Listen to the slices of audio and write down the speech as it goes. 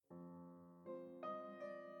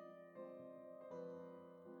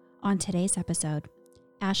On today's episode,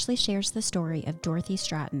 Ashley shares the story of Dorothy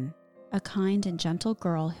Stratton, a kind and gentle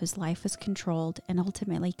girl whose life was controlled and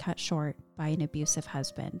ultimately cut short by an abusive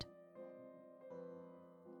husband.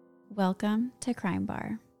 Welcome to Crime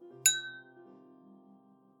Bar.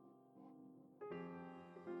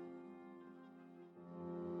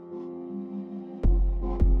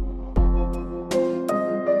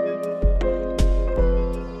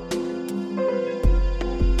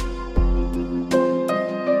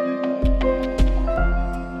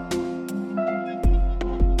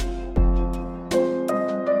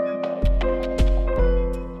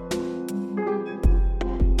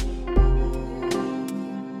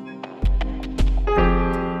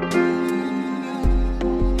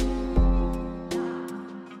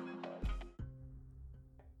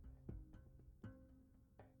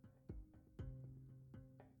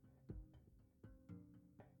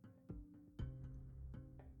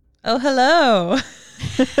 Oh, hello.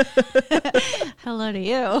 Hello to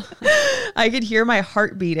you. I could hear my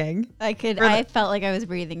heart beating. I felt like I was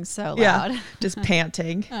breathing so loud. Yeah, just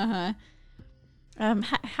panting. Hi. Hello.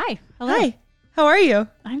 Hi. How are you?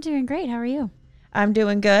 I'm doing great. How are you? I'm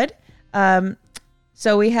doing good.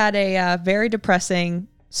 So we had a very depressing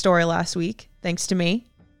story last week, thanks to me.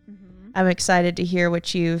 Mm-hmm. I'm excited to hear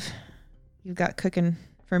what you've got cooking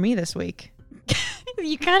for me this week.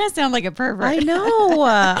 You kind of sound like a pervert. I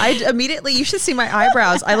know. You should see my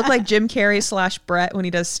eyebrows. I look like Jim Carrey / Brett when he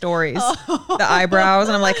does stories. Oh. The eyebrows,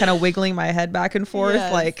 and I'm like kind of wiggling my head back and forth.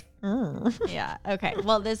 Yes. Like, Yeah. Okay.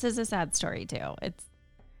 Well, this is a sad story too.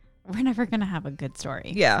 We're never going to have a good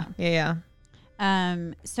story. Yeah. So. Yeah.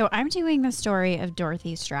 So I'm doing the story of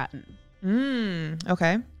Dorothy Stratton.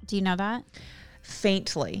 Okay. Do you know that?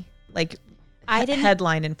 Faintly. Like,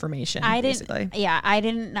 headline information. Basically. I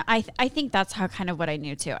didn't know. I think that's how kind of what I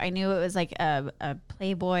knew too. I knew it was like a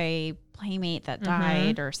Playboy playmate that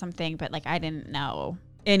died or something, but like I didn't know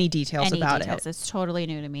any details about it. It's totally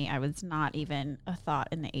new to me. I was not even a thought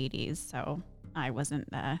in the 80s, so I wasn't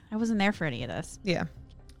there for any of this. Yeah.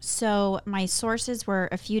 So my sources were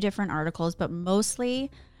a few different articles, but mostly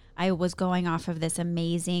I was going off of this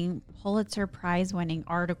amazing Pulitzer Prize winning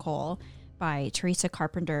article by Teresa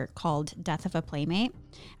Carpenter called Death of a Playmate.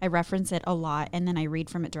 I reference it a lot, and then I read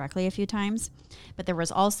from it directly a few times. But there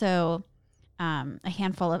was also a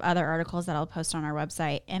handful of other articles that I'll post on our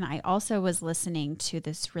website. And I also was listening to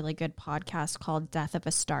this really good podcast called Death of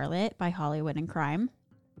a Starlet by Hollywood and Crime.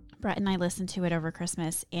 Brett and I listened to it over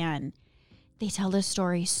Christmas, and they tell the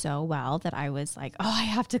story so well that I was like, oh, I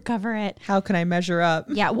have to cover it. How can I measure up?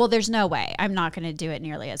 Yeah, well, there's no way. I'm not going to do it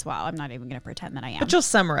nearly as well. I'm not even going to pretend that I am. But you'll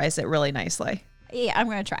summarize it really nicely. Yeah, I'm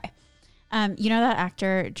going to try. You know that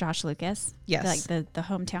actor, Josh Lucas? Yes. Like the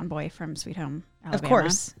hometown boy from Sweet Home, Alabama?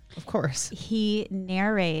 Of course. He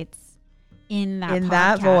narrates in that podcast.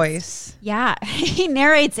 That voice. Yeah, he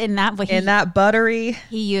narrates in that voice. In that buttery.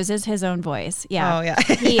 He uses his own voice. Yeah. Oh, yeah.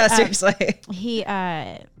 Yeah, seriously.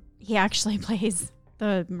 He actually plays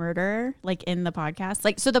the murderer, like in the podcast.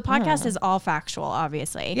 Like, so the podcast is all factual,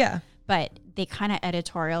 obviously. Yeah. But they kind of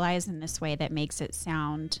editorialize in this way that makes it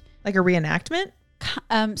sound like a reenactment.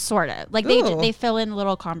 Sort of. Like they fill in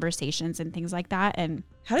little conversations and things like that. And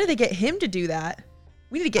how did they get him to do that?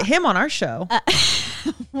 We need to get him on our show.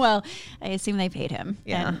 Well, I assume they paid him.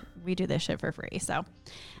 Yeah. And we do this shit for free. So,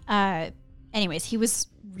 anyways, he was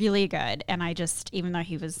really good, and I just, even though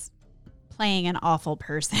he was playing an awful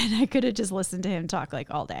person, I could have just listened to him talk like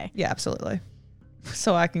all day. Yeah, absolutely.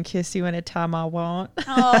 So I can kiss you anytime I want.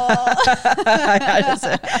 Oh.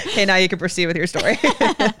 Okay, now you can proceed with your story.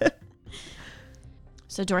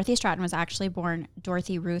 So Dorothy Stratton was actually born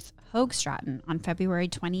Dorothy Ruth Hoag Stratton on February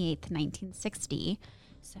 28th, 1960.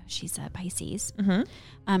 So she's a Pisces.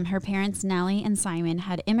 Mm-hmm. Her parents, Nellie and Simon,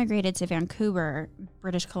 had immigrated to Vancouver,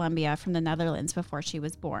 British Columbia from the Netherlands before she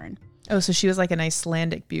was born. Oh, so she was like an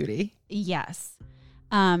Icelandic beauty. Yes.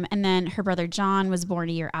 And then her brother John was born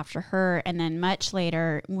a year after her. And then much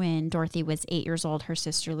later, when Dorothy was 8 years old, her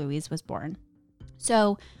sister Louise was born.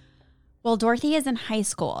 So while Dorothy is in high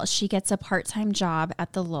school, she gets a part-time job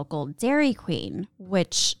at the local Dairy Queen,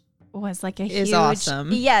 which was like huge...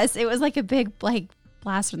 awesome. Yes, it was like a big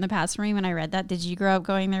blast from the past for me when I read that. Did you grow up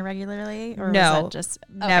going there regularly? Or no, was that just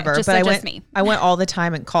never. Okay, but I went all the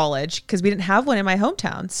time in college because we didn't have one in my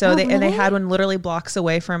hometown. So really? And they had one literally blocks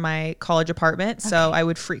away from my college apartment. So I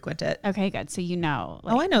would frequent it. Okay, good. So you know.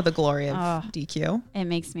 I know the glory of DQ. It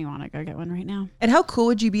makes me want to go get one right now. And how cool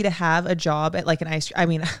would you be to have a job at like an ice? I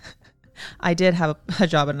mean, I did have a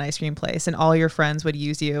job at an ice cream place, and all your friends would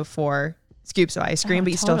use you for scoops of ice cream, but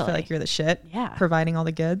you still feel like you're the shit. Yeah. Providing all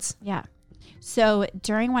the goods. Yeah. So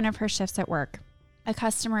during one of her shifts at work, a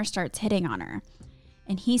customer starts hitting on her.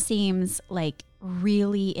 And he seems like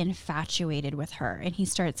really infatuated with her. And he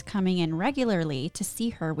starts coming in regularly to see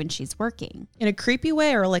her when she's working. In a creepy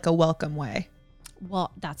way or like a welcome way?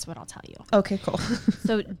 Well, that's what I'll tell you. Okay, cool.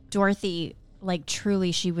 So Dorothy, like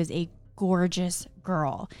truly, she was a gorgeous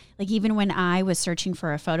girl. Like even when I was searching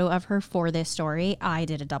for a photo of her for this story, I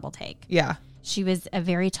did a double take. Yeah. She was a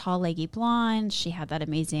very tall, leggy blonde. She had that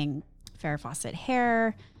amazing Farrah Fawcett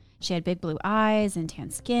hair. She had big blue eyes and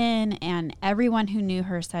tan skin. And everyone who knew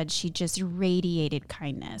her said she just radiated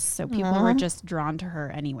kindness. So people were just drawn to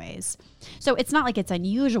her anyways. So it's not like it's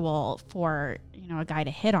unusual for, a guy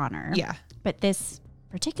to hit on her. Yeah. But this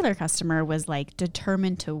particular customer was like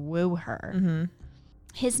determined to woo her. Mm-hmm.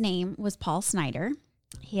 His name was Paul Snyder.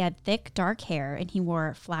 He had thick, dark hair, and he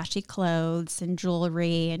wore flashy clothes and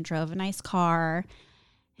jewelry and drove a nice car.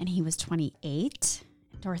 And he was 28.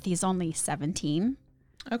 Dorothy's only 17.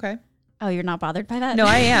 Okay. Oh, you're not bothered by that? No,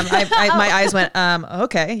 I am. My eyes went,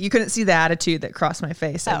 okay. You couldn't see the attitude that crossed my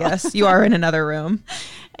face, I guess. You are in another room.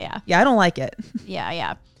 Yeah. Yeah, I don't like it.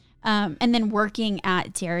 Yeah. And then working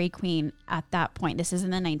at Dairy Queen at that point, this is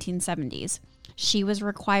in the 1970s, she was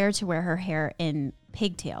required to wear her hair in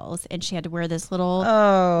pigtails, and she had to wear this little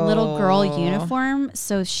girl uniform.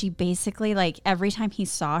 So she basically, like, every time he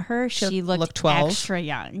saw her, she looked 12. extra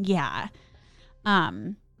young. Yeah.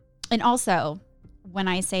 And also, when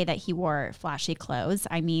I say that he wore flashy clothes,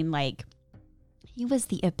 I mean, like, he was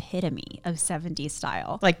the epitome of 70s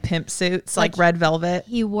style. Like pimp suits, like red velvet.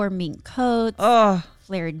 He wore mink coats,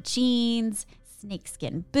 flared jeans,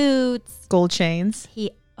 snakeskin boots, gold chains,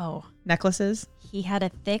 necklaces. He had a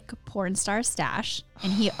thick porn star stash,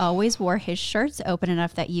 and he always wore his shirts open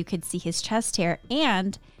enough that you could see his chest hair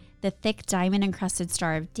and the thick diamond encrusted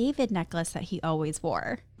Star of David necklace that he always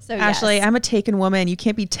wore. So Ashley, yes. I'm a taken woman. You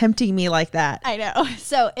can't be tempting me like that. I know.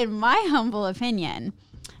 So in my humble opinion,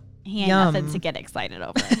 he ain't nothing to get excited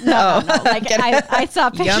over. No. Like I saw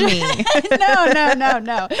pictures. Yummy.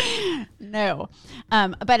 No.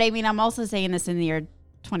 But I mean, I'm also saying this in the year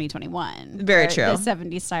 2021. Very true. The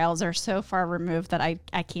 70s styles are so far removed that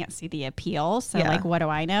I can't see the appeal. So like, what do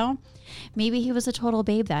I know? Maybe he was a total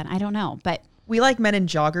babe then. I don't know. But we like men in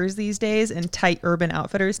joggers these days and tight Urban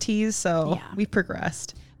Outfitters tees. So we've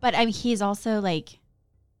progressed. But I mean, he's also like,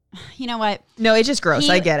 you know what? No, it's just gross.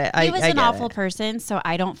 I get it. He was an awful person, so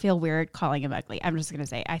I don't feel weird calling him ugly. I'm just gonna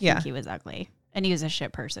say I think he was ugly, and he was a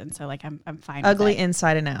shit person. So like I'm fine. Ugly with it.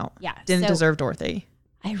 inside and out. Yeah, didn't deserve Dorothy.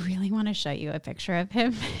 I really want to show you a picture of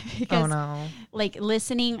him because, like,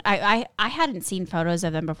 listening. I hadn't seen photos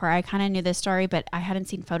of them before. I kind of knew this story, but I hadn't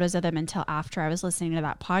seen photos of them until after I was listening to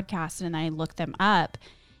that podcast, and I looked them up.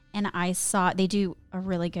 And I saw they do a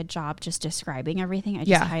really good job just describing everything. I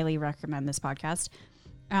just highly recommend this podcast.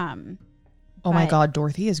 Oh my God,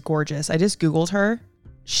 Dorothy is gorgeous. I just Googled her.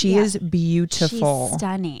 She is beautiful. She's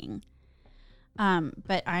stunning.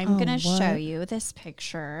 But I'm going to show you this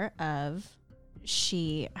picture of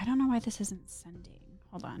I don't know why this isn't sending.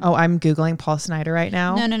 Hold on. Oh, I'm Googling Paul Snyder right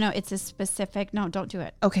now. No. It's a specific, no, don't do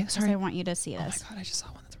it. Okay, sorry. I want you to see this. Oh my God, I just saw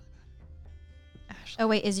one that's really bad. Ashley. Oh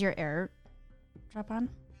wait, is your AirDrop on?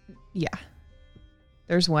 Yeah.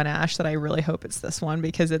 There's one Ash that I really hope it's this one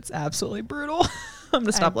because it's absolutely brutal. I'm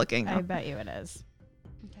gonna stop looking now. I bet you it is.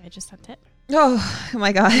 Okay, I just sent it. Oh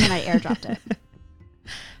my God. And I airdropped it.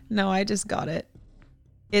 No, I just got it.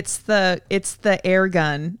 It's the air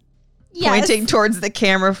gun pointing towards the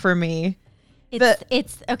camera for me.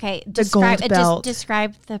 It's okay. Describe gold belt. Just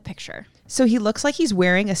describe the picture. So he looks like he's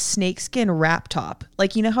wearing a snakeskin wrap top.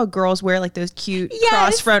 Like, you know how girls wear like those cute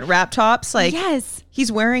cross front wrap tops? Like,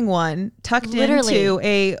 he's wearing one tucked into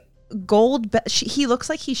a gold he looks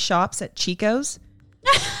like he shops at Chico's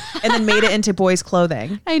and then made it into boys'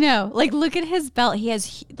 clothing. I know. Like, look at his belt. He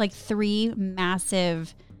has like 3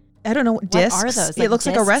 massive, I don't know, discs. What are those? It looks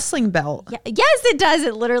like a wrestling belt. Yeah. Yes, it does.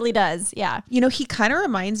 It literally does. Yeah. You know, he kind of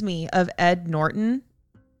reminds me of Ed Norton,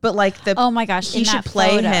 but like oh my gosh, he should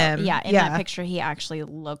play him. Yeah, in that picture, he actually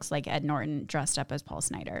looks like Ed Norton dressed up as Paul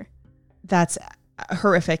Snyder. That's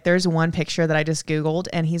horrific. There's one picture that I just Googled,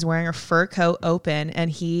 and he's wearing a fur coat open, and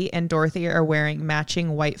he and Dorothy are wearing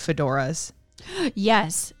matching white fedoras.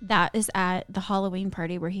 Yes, that is at the Halloween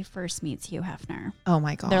party where he first meets Hugh Hefner. Oh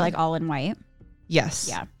my God. They're like all in white. Yes.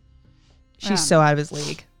 Yeah. She's so out of his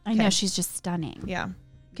league. I know, she's just stunning. Yeah.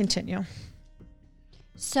 Continue.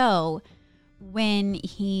 So when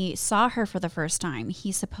he saw her for the first time,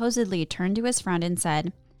 he supposedly turned to his friend and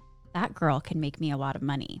said, "That girl can make me a lot of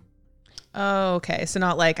money." Oh, okay. So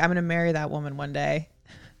not like, I'm going to marry that woman one day.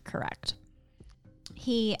 Correct.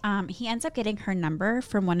 He ends up getting her number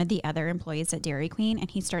from one of the other employees at Dairy Queen, and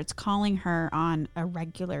he starts calling her on a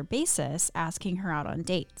regular basis, asking her out on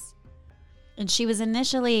dates. And she was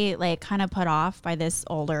initially like kind of put off by this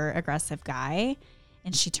older, aggressive guy,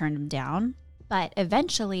 and she turned him down. But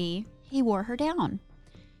eventually, he wore her down.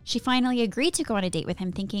 She finally agreed to go on a date with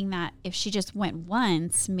him, thinking that if she just went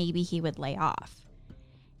once, maybe he would lay off.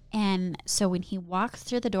 And so when he walked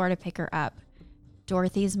through the door to pick her up,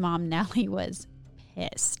 Dorothy's mom, Nellie, was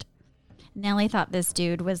pissed. Nellie thought this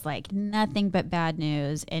dude was like nothing but bad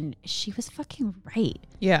news, and she was fucking right.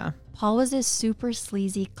 Yeah. Paul was a super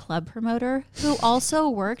sleazy club promoter who also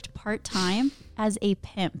worked part-time as a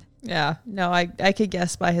pimp. Yeah. No, I could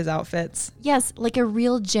guess by his outfits. Yes, like a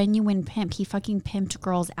real genuine pimp. He fucking pimped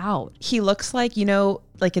girls out. He looks like, you know,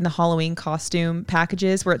 like in the Halloween costume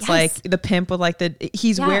packages where it's Yes. like the pimp with like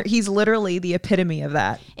he's literally the epitome of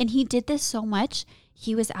that. And he did this so much,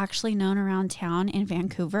 he was actually known around town in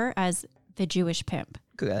Vancouver as the Jewish pimp.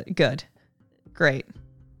 Good. Great.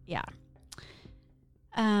 Yeah.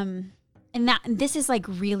 And this is like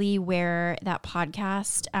really where that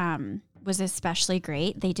podcast was especially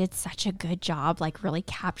great. They did such a good job, like really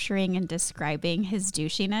capturing and describing his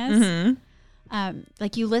douchiness.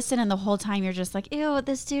 Like you listen and the whole time you're just like, ew,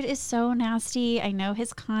 this dude is so nasty. I know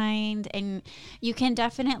his kind. And you can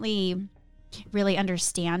definitely really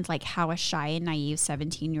understand like how a shy and naive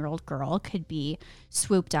 17-year-old girl could be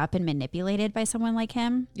swooped up and manipulated by someone like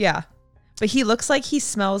him. Yeah. But he looks like he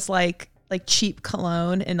smells like cheap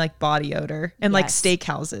cologne and like body odor and like Yes.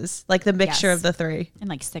 steakhouses, like the mixture Yes. of the three. And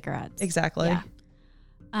like cigarettes. Exactly.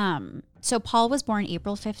 Yeah. So Paul was born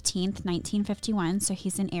April 15th, 1951. So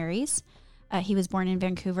he's in Aries. He was born in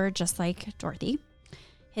Vancouver, just like Dorothy.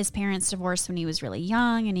 His parents divorced when he was really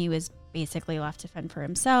young, and he was basically left to fend for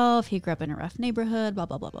himself. He grew up in a rough neighborhood, blah,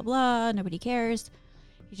 blah, blah, blah, blah. Nobody cares.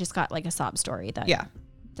 He just got like a sob story that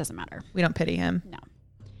doesn't matter. We don't pity him. No.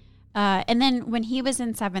 And then when he was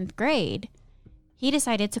in 7th grade, he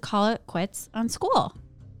decided to call it quits on school.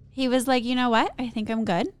 He was like, you know what? I think I'm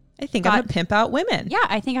good. I think I'm going to pimp out women. Yeah,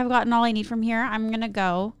 I think I've gotten all I need from here. I'm going to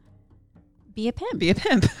go be a pimp. Be a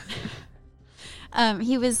pimp.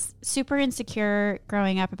 He was super insecure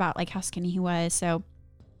growing up about like how skinny he was. So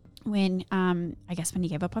when, I guess when he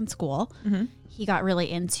gave up on school, he got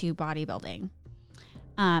really into bodybuilding.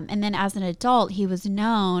 And then as an adult, he was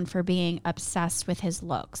known for being obsessed with his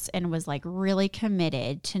looks and was like really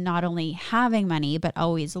committed to not only having money, but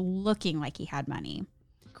always looking like he had money.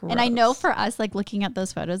 Gross. And I know for us, like looking at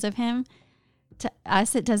those photos of him, to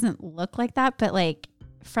us, it doesn't look like that. But like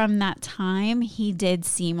from that time, he did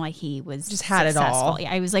seem like he was just had successful. it all.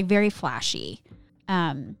 Yeah, he was like very flashy.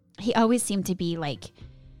 He always seemed to be like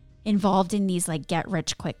involved in these like get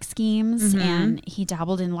rich quick schemes, and he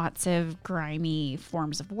dabbled in lots of grimy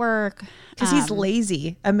forms of work Because he's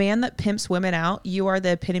lazy. A man that pimps women out, you are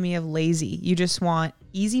the epitome of lazy. You just want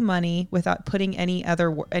easy money without putting any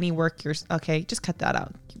work. Okay, just cut that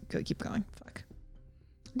out. Keep going. Fuck.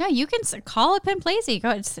 No, you can call a pimp lazy.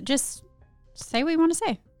 Go just say what you want to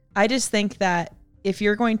say. I just think that if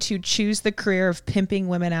you're going to choose the career of pimping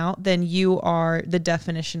women out, then you are the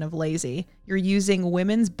definition of lazy. You're using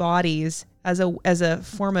women's bodies as a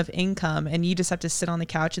form of income, and you just have to sit on the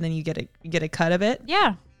couch and then you get a cut of it.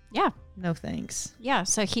 Yeah. No thanks. Yeah.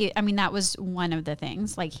 So that was one of the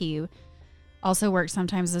things. Like he also worked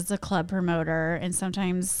sometimes as a club promoter and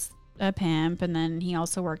sometimes a pimp. And then he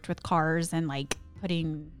also worked with cars and like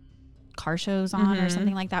putting car shows on or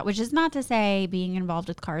something like that, which is not to say being involved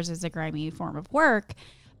with cars is a grimy form of work.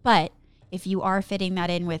 But if you are fitting that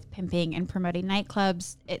in with pimping and promoting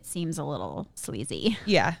nightclubs, it seems a little sleazy.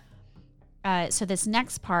 Yeah. So this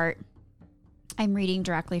next part, I'm reading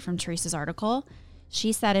directly from Teresa's article.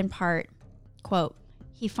 She said in part, quote,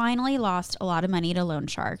 he finally lost a lot of money to loan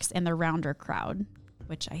sharks and the Rounder crowd,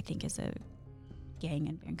 which I think is a gang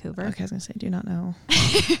in Vancouver. Okay, I was going to say, do not know.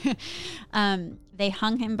 They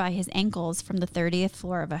hung him by his ankles from the 30th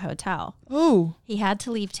floor of a hotel. Oh. He had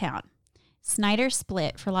to leave town. Snyder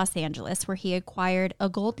split for Los Angeles, where he acquired a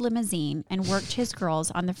gold limousine and worked his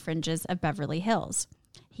girls on the fringes of Beverly Hills.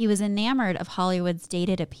 He was enamored of Hollywood's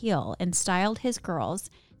dated appeal and styled his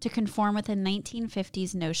girls to conform with a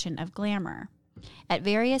 1950s notion of glamour. At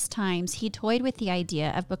various times, he toyed with the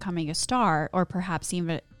idea of becoming a star or perhaps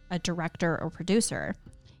even a director or producer.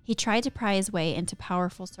 He tried to pry his way into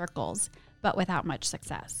powerful circles, but without much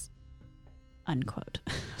success. Unquote.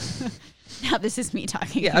 Now this is me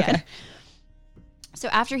talking. Yeah, again. okay. So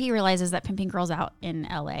after he realizes that pimping girls out in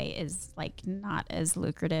LA is like not as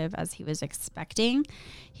lucrative as he was expecting,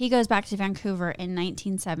 he goes back to Vancouver in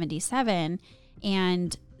 1977,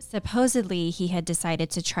 and supposedly he had decided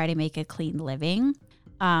to try to make a clean living.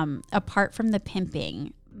 Apart from the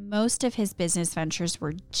pimping, most of his business ventures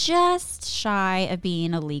were just shy of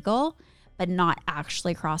being illegal, but not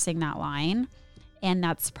actually crossing that line. And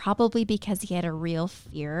that's probably because he had a real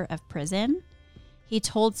fear of prison. He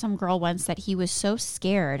told some girl once that he was so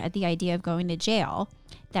scared at the idea of going to jail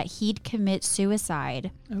that he'd commit suicide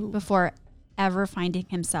before ever finding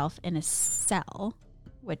himself in a cell,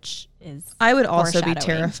 which is I would also be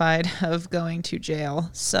terrified of going to jail,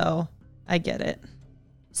 so I get it.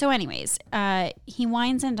 So anyways, he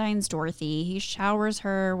wines and dines Dorothy. He showers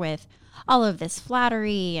her with all of this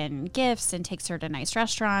flattery and gifts and takes her to nice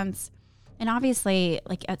restaurants. And obviously,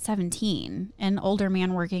 like at 17, an older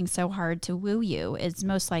man working so hard to woo you is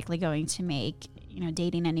most likely going to make,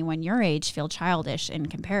 dating anyone your age feel childish in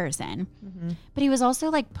comparison. Mm-hmm. But he was also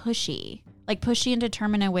like pushy and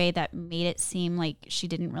determined in a way that made it seem like she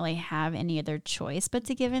didn't really have any other choice but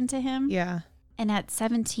to give in to him. Yeah. And at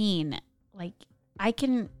 17, like you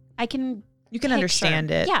can picture,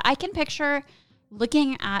 understand it. Yeah, I can picture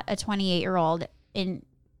looking at a 28-year-old and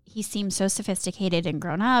he seems so sophisticated and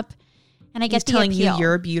grown up. And I get the telling appeal. You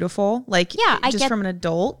you're beautiful, like from an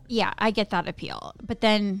adult. Yeah, I get that appeal. But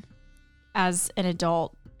then as an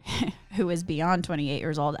adult who is beyond 28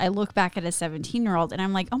 years old, I look back at a 17-year-old and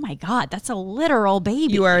I'm like, oh my God, that's a literal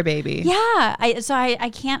baby. You are a baby. Yeah.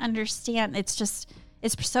 I can't understand. It's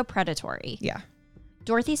so predatory. Yeah.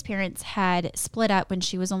 Dorothy's parents had split up when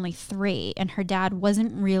she was only 3 and her dad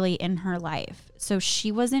wasn't really in her life. So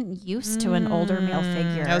she wasn't used to an older male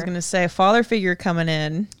figure. I was going to say a father figure coming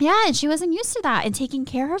in. Yeah. And she wasn't used to that and taking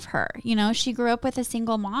care of her. She grew up with a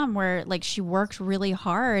single mom where like she worked really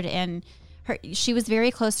hard and she was very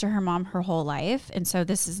close to her mom her whole life. And so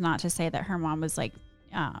this is not to say that her mom was like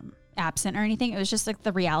absent or anything. It was just like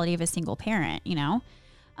the reality of a single parent,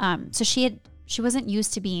 So she wasn't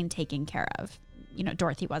used to being taken care of.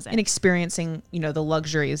 Dorothy wasn't. And experiencing, the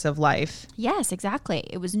luxuries of life. Yes, exactly.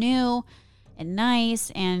 It was new and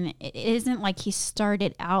nice. And it isn't like he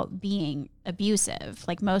started out being abusive.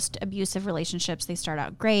 Like most abusive relationships, they start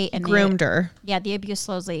out great. And groomed her. Yeah, the abuse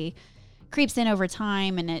slowly creeps in over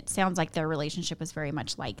time. And it sounds like their relationship was very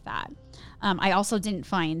much like that. I also didn't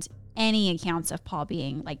find any accounts of Paul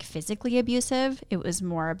being like physically abusive. It was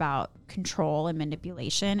more about control and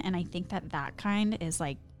manipulation. And I think that kind is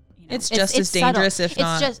like, it's just as dangerous, subtle. If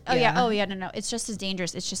not. It's just, no. It's just as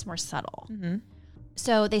dangerous. It's just more subtle. Mm-hmm.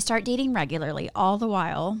 So they start dating regularly. All the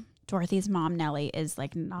while, Dorothy's mom, Nellie, is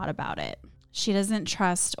like not about it. She doesn't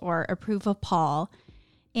trust or approve of Paul.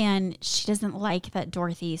 And she doesn't like that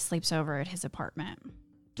Dorothy sleeps over at his apartment.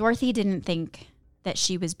 Dorothy didn't think that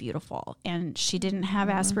she was beautiful. And she didn't have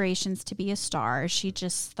aspirations to be a star. She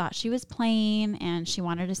just thought she was plain. And she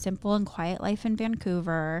wanted a simple and quiet life in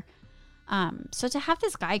Vancouver. So to have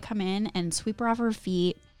this guy come in and sweep her off her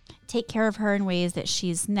feet, take care of her in ways that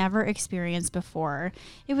she's never experienced before,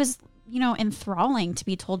 it was, enthralling to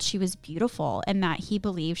be told she was beautiful and that he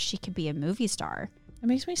believed she could be a movie star. It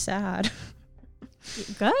makes me sad.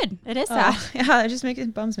 Good. It is sad. Yeah,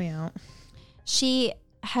 it bums me out. She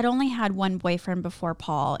had only had one boyfriend before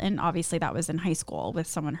Paul, and obviously that was in high school with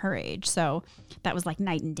someone her age. So that was like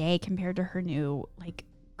night and day compared to her new, like,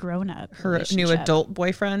 grown-up her new adult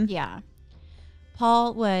boyfriend. Yeah.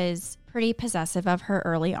 Paul was pretty possessive of her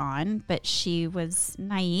early on, but she was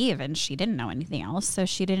naive and she didn't know anything else. So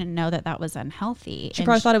she didn't know that was unhealthy. She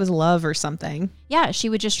probably thought it was love or something. Yeah. She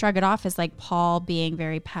would just shrug it off as like Paul being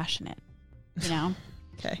very passionate,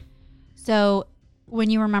 Okay. So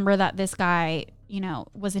when you remember that this guy,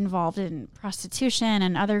 was involved in prostitution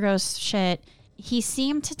and other gross shit, he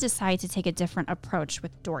seemed to decide to take a different approach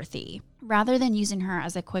with Dorothy. Rather than using her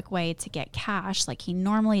as a quick way to get cash like he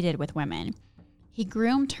normally did with women, he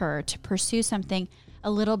groomed her to pursue something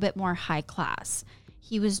a little bit more high class.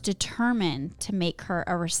 He was determined to make her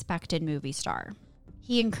a respected movie star.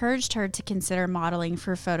 He encouraged her to consider modeling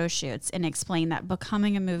for photo shoots and explained that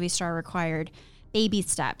becoming a movie star required baby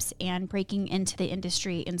steps and breaking into the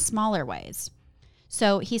industry in smaller ways.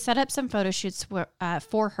 So he set up some photo shoots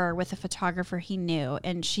for her with a photographer he knew,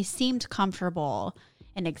 and she seemed comfortable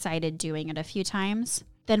and excited doing it a few times.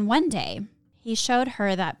 Then one day, he showed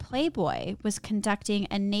her that Playboy was conducting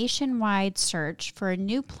a nationwide search for a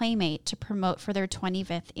new playmate to promote for their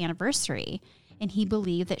 25th anniversary, and he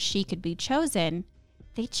believed that she could be chosen.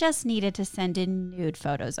 They just needed to send in nude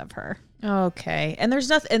photos of her. Okay. And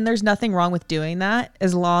there's nothing wrong with doing that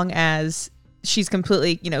as long as she's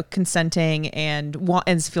completely, consenting and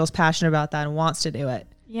feels passionate about that and wants to do it.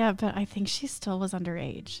 Yeah, but I think she still was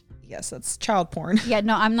underage. Yes, that's child porn. Yeah,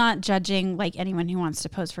 no, I'm not judging like anyone who wants to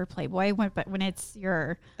pose for Playboy, but when it's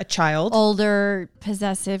a child, older,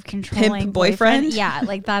 possessive, controlling pimp boyfriend, yeah,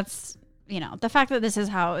 like that's, the fact that this is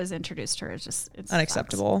how it was introduced to her is just, it's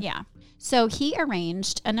unacceptable. Sucks. Yeah. So he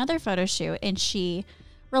arranged another photo shoot and she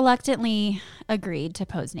reluctantly agreed to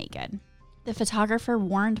pose naked. The photographer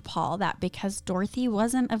warned Paul that because Dorothy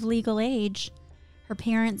wasn't of legal age, her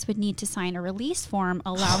parents would need to sign a release form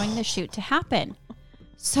allowing the shoot to happen.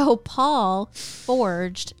 So Paul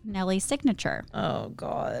forged Nellie's signature. Oh,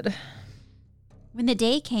 God. When the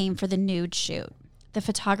day came for the nude shoot, the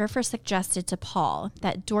photographer suggested to Paul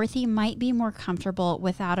that Dorothy might be more comfortable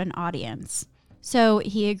without an audience. So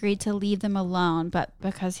he agreed to leave them alone, but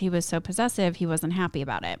because he was so possessive, he wasn't happy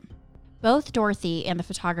about it. Both Dorothy and the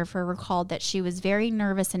photographer recalled that she was very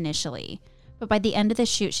nervous initially, but by the end of the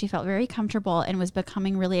shoot, she felt very comfortable and was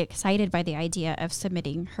becoming really excited by the idea of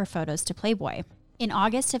submitting her photos to Playboy. In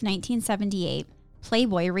August of 1978,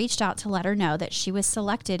 Playboy reached out to let her know that she was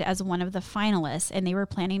selected as one of the finalists and they were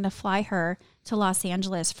planning to fly her to Los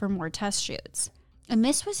Angeles for more test shoots. And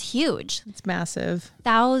this was huge. It's massive.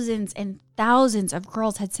 Thousands and thousands of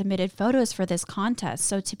girls had submitted photos for this contest.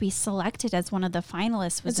 So to be selected as one of the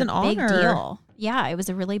finalists was a big deal. Yeah, it was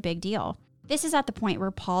a really big deal. This is at the point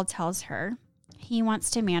where Paul tells her he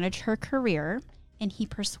wants to manage her career and he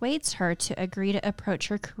persuades her to agree to approach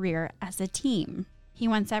her career as a team. He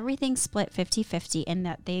wants everything split 50-50 and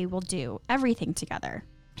that they will do everything together.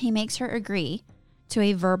 He makes her agree to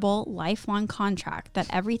a verbal lifelong contract that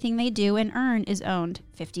everything they do and earn is owned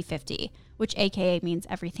 50-50, which AKA means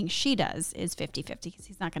everything she does is 50-50 because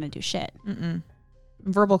he's not going to do shit.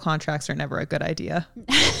 Verbal contracts are never a good idea.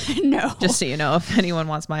 No. Just so you know, if anyone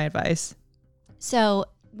wants my advice. So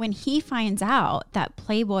when he finds out that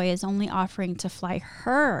Playboy is only offering to fly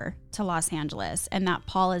her to Los Angeles and that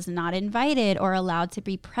Paul is not invited or allowed to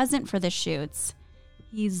be present for the shoots,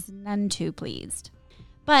 he's none too pleased.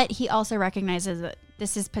 But he also recognizes that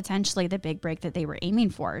this is potentially the big break that they were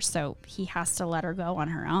aiming for, so he has to let her go on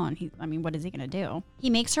her own. What is he going to do? He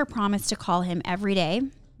makes her promise to call him every day,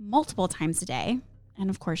 multiple times a day, and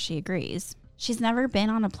of course she agrees. She's never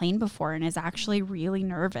been on a plane before and is actually really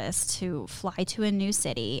nervous to fly to a new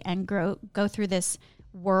city and go through this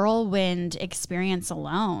whirlwind experience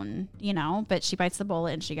alone, but she bites the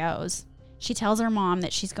bullet and she goes. She tells her mom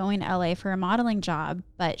that she's going to LA for a modeling job,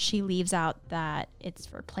 but she leaves out that it's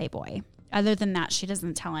for Playboy. Other than that, she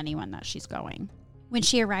doesn't tell anyone that she's going. When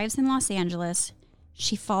she arrives in Los Angeles,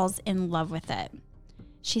 she falls in love with it.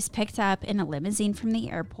 She's picked up in a limousine from the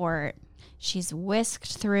airport. She's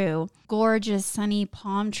whisked through gorgeous, sunny,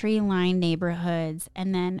 palm tree-lined neighborhoods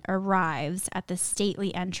and then arrives at the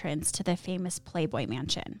stately entrance to the famous Playboy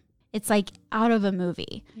Mansion. It's like out of a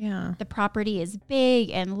movie. Yeah. The property is big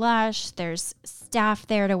and lush. There's staff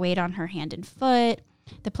there to wait on her hand and foot.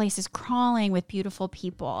 The place is crawling with beautiful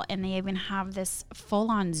people. And they even have this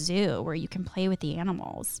full-on zoo where you can play with the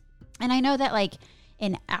animals. And I know that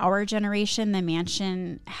in our generation, the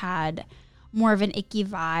mansion had more of an icky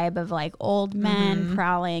vibe of old men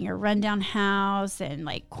prowling a rundown house and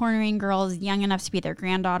cornering girls young enough to be their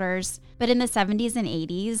granddaughters. But in the 70s and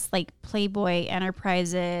 80s, Playboy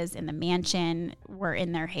Enterprises and the mansion were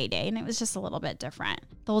in their heyday, and it was just a little bit different.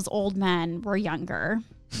 Those old men were younger.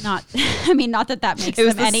 Not that makes it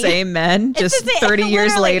was them the same men, just 30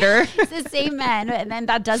 years later. It's the same men, and then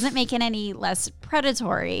that doesn't make it any less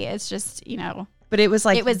predatory. It's just, But it was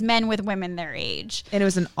it was men with women their age. And it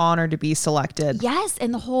was an honor to be selected. Yes.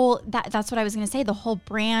 And the whole, that's what I was going to say. The whole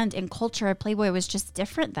brand and culture of Playboy was just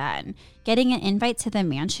different then. Getting an invite to the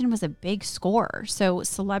mansion was a big score. So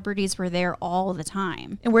celebrities were there all the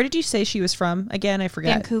time. And where did you say she was from? Again, I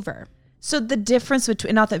forget. Vancouver. So the difference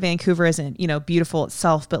between, not that Vancouver isn't, beautiful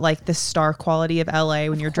itself, but the star quality of LA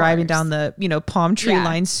when you're driving down the, palm tree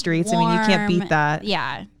lined streets. Warm, you can't beat that.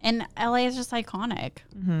 Yeah. And LA is just iconic,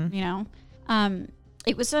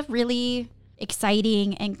 It was a really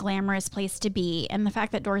exciting and glamorous place to be. And the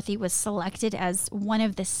fact that Dorothy was selected as one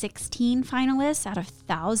of the 16 finalists out of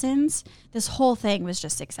thousands, this whole thing was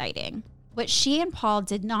just exciting. What she and Paul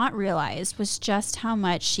did not realize was just how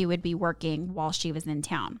much she would be working while she was in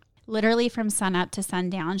town. Literally from sunup to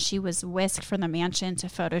sundown, she was whisked from the mansion to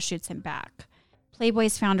photo shoots and back.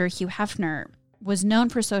 Playboy's founder, Hugh Hefner, was known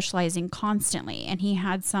for socializing constantly, and he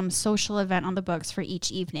had some social event on the books for each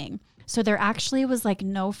evening. So there actually was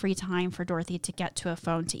no free time for Dorothy to get to a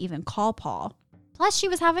phone to even call Paul. Plus, she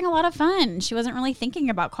was having a lot of fun. She wasn't really thinking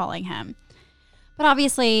about calling him. But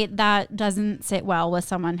obviously, that doesn't sit well with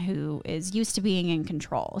someone who is used to being in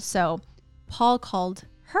control. So Paul called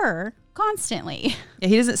her constantly. Yeah,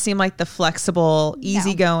 he doesn't seem like the flexible,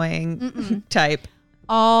 easygoing type.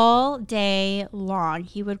 All day long,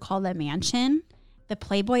 he would call the mansion, the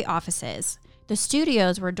Playboy offices, the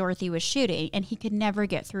studios where Dorothy was shooting, and he could never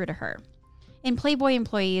get through to her. And Playboy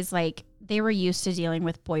employees, they were used to dealing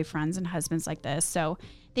with boyfriends and husbands like this, so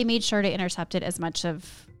they made sure to intercept it as much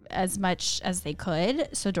of as much as they could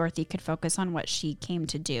so Dorothy could focus on what she came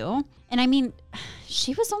to do. And I mean,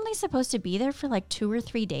 she was only supposed to be there for like 2 or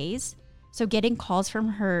 3 days. So getting calls from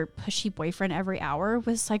her pushy boyfriend every hour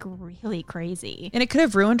was like really crazy. And it could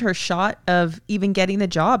have ruined her shot of even getting the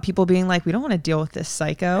job. People being like, we don't want to deal with this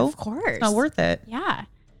psycho. Of course. It's not worth it. Yeah.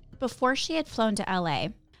 Before she had flown to LA,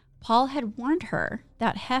 Paul had warned her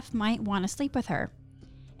that Hef might want to sleep with her.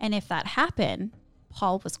 And if that happened,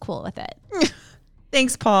 Paul was cool with it.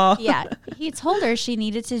 Thanks, Paul. Yeah. He told her she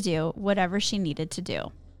needed to do whatever she needed to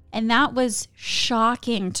do. And that was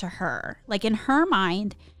shocking to her. Like in her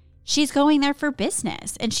mind, she's going there for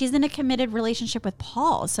business and she's in a committed relationship with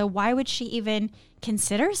Paul. So why would she even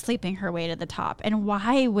consider sleeping her way to the top? And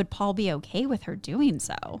why would Paul be okay with her doing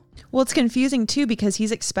so? Well, it's confusing too because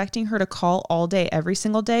he's expecting her to call all day, every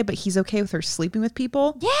single day, but he's okay with her sleeping with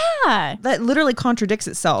people. Yeah. That literally contradicts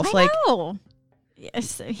itself. I know.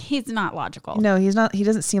 Yes, he's not logical. No, he's not. He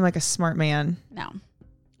doesn't seem like a smart man. No.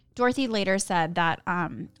 Dorothy later said that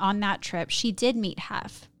on that trip, she did meet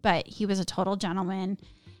Hef, but he was a total gentleman.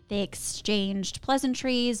 They exchanged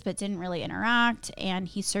pleasantries, but didn't really interact, and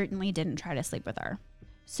he certainly didn't try to sleep with her.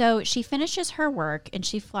 So she finishes her work, and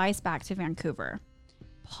she flies back to Vancouver.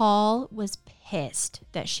 Paul was pissed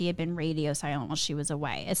that she had been radio silent while she was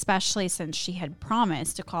away, especially since she had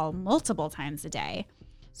promised to call multiple times a day.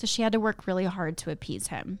 So she had to work really hard to appease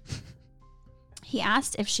him. He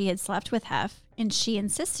asked if she had slept with Hef, and she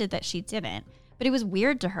insisted that she didn't, but it was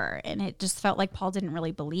weird to her, and it just felt like Paul didn't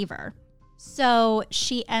really believe her. So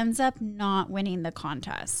she ends up not winning the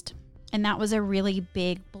contest, and that was a really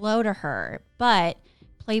big blow to her, but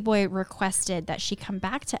Playboy requested that she come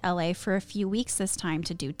back to LA for a few weeks this time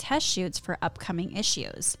to do test shoots for upcoming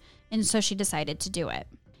issues, and so she decided to do it.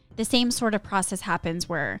 The same sort of process happens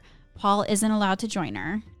where Paul isn't allowed to join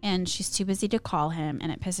her, and she's too busy to call him,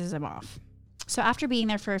 and it pisses him off. So after being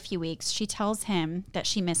there for a few weeks, she tells him that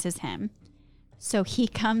she misses him. So he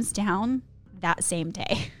comes down that same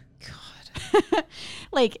day. God.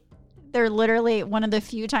 Like, they're literally one of the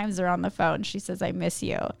few times they're on the phone. She says, I miss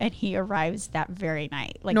you. And he arrives that very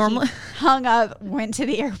night. Like, normally he hung up, went to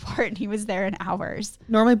the airport, and he was there in hours.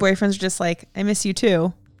 Normally boyfriends are just like, I miss you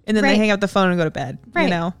too. And then they hang up the phone and go to bed, you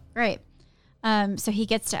know? Right. So he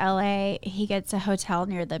gets to LA, he gets a hotel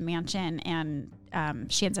near the mansion, and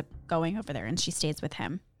she ends up going over there and she stays with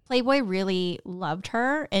him. Playboy really loved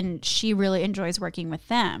her and she really enjoys working with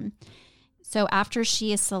them. So after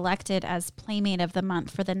she is selected as Playmate of the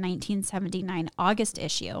Month for the 1979 August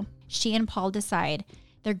issue, she and Paul decide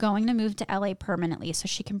they're going to move to LA permanently so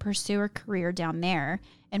she can pursue her career down there,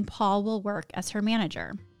 and Paul will work as her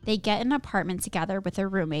manager. They get an apartment together with a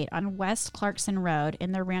roommate on West Clarkson Road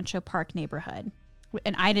in the Rancho Park neighborhood.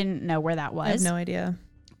 And I didn't know where that was. I have no idea.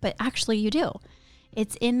 But actually you do.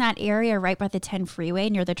 It's in that area right by the 10 freeway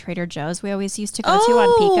near the Trader Joe's we always used to go to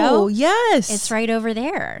on Pico. Oh, yes. It's right over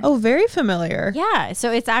there. Oh, very familiar. Yeah. So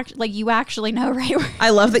it's actually like you actually know right where.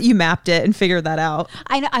 I love that you mapped it and figured that out.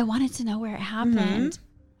 I know. I wanted to know where it happened. Mm-hmm.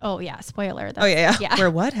 Oh, yeah. Spoiler. Oh, yeah. Where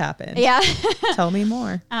what happened? Yeah. Tell me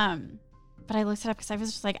more. But I looked it up because I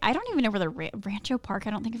was just like, I don't even know where the Rancho Park.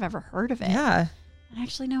 I don't think I've ever heard of it. Yeah. I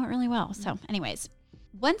actually know it really well. So anyways,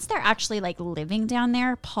 once they're actually like living down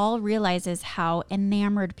there, Paul realizes how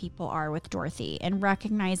enamored people are with Dorothy and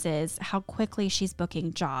recognizes how quickly she's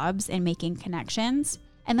booking jobs and making connections.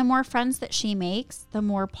 And the more friends that she makes, the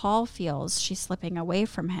more Paul feels she's slipping away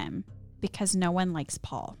from him because no one likes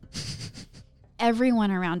Paul.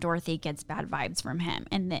 Everyone around Dorothy gets bad vibes from him.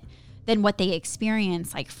 And then what they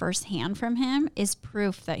experience like firsthand from him is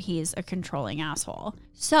proof that he's a controlling asshole.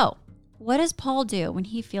 So what does Paul do when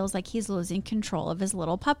he feels like he's losing control of his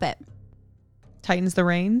little puppet? Tightens the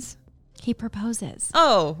reins? He proposes.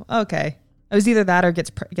 Oh, okay. It was either that or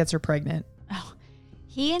gets her pregnant. Oh,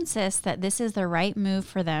 he insists that this is the right move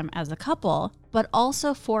for them as a couple, but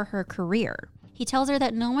also for her career. He tells her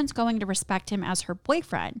that no one's going to respect him as her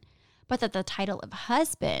boyfriend, but that the title of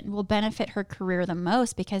husband will benefit her career the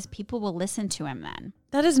most because people will listen to him then.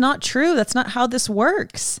 That is not true. That's not how this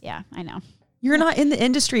works. Yeah, I know. You're not in the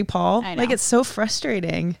industry, Paul. I know. Like, it's so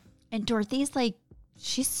frustrating. And Dorothy's like,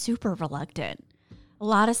 she's super reluctant. A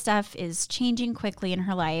lot of stuff is changing quickly in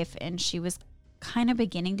her life, and she was kind of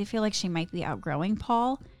beginning to feel like she might be outgrowing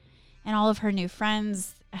Paul. And all of her new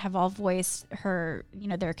friends have all voiced her,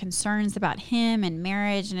 their concerns about him and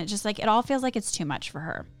marriage. And it just like, it all feels like it's too much for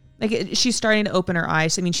her. Like, she's starting to open her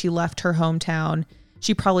eyes. I mean, she left her hometown.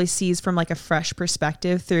 She probably sees from like a fresh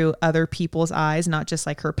perspective through other people's eyes, not just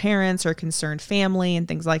like her parents or concerned family and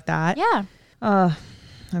things like that. Yeah.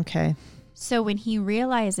 Okay. So when he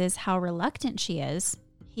realizes how reluctant she is,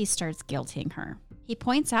 he starts guilting her. He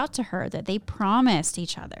points out to her that they promised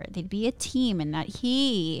each other they'd be a team and that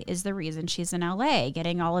he is the reason she's in LA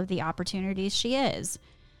getting all of the opportunities she is.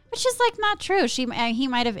 Which is like not true. He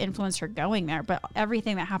might have influenced her going there, but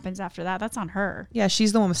everything that happens after that, that's on her. Yeah,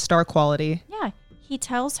 she's the one with star quality. Yeah, he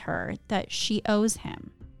tells her that she owes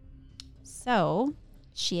him. So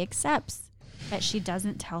she accepts, but she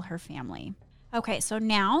doesn't tell her family. Okay, so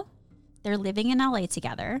now they're living in LA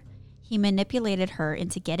together. He manipulated her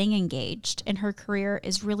into getting engaged, and her career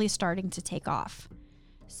is really starting to take off.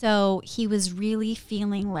 So he was really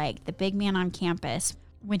feeling like the big man on campus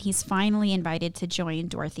when he's finally invited to join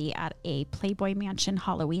Dorothy at a Playboy Mansion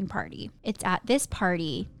Halloween party. It's at this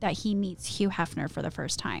party that he meets Hugh Hefner for the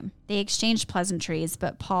first time. They exchange pleasantries,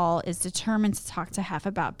 but Paul is determined to talk to Hef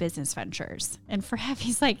about business ventures. And for Hef,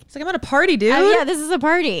 he's like, I'm at a party, dude. Oh, yeah, this is a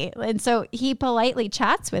party. And so he politely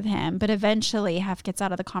chats with him, but eventually Hef gets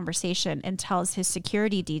out of the conversation and tells his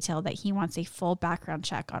security detail that he wants a full background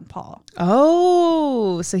check on Paul.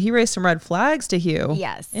 Oh, so he raised some red flags to Hugh.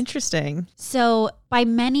 Yes. Interesting. So by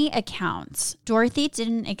many accounts, Dorothy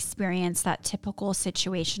didn't experience that typical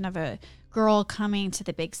situation of a girl coming to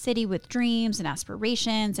the big city with dreams and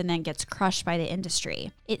aspirations and then gets crushed by the industry.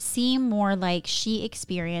 It seemed more like she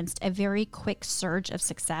experienced a very quick surge of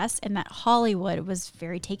success and that Hollywood was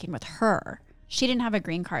very taken with her. She didn't have a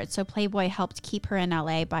green card, so Playboy helped keep her in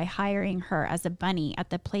LA by hiring her as a bunny at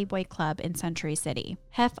the Playboy Club in Century City.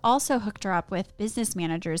 Hef also hooked her up with business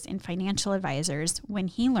managers and financial advisors when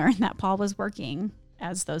he learned that Paul was working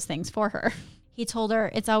as those things for her. He told her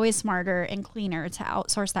it's always smarter and cleaner to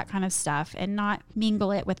outsource that kind of stuff and not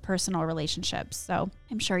mingle it with personal relationships. So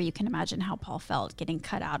I'm sure you can imagine how Paul felt getting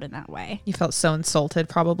cut out in that way. You felt so insulted,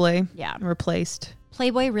 probably. Yeah. Replaced.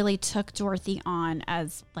 Playboy really took Dorothy on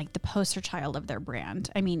as like the poster child of their brand.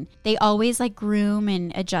 I mean, they always like groom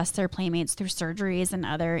and adjust their playmates through surgeries and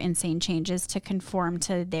other insane changes to conform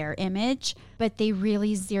to their image, but they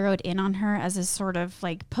really zeroed in on her as a sort of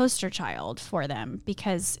like poster child for them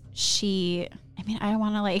because I don't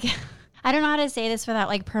want to like I don't know how to say this without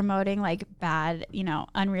like promoting like bad,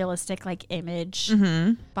 unrealistic like image,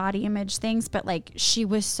 body image things, but like she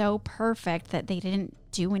was so perfect that they didn't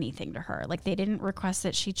do anything to her. Like they didn't request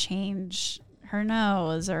that she change her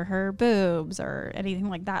nose or her boobs or anything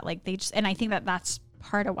like that. Like they just, and I think that that's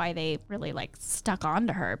part of why they really like stuck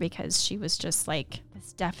onto her because she was just like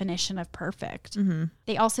this definition of perfect.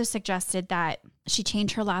 They also suggested that she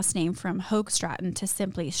change her last name from Hogue Stratton to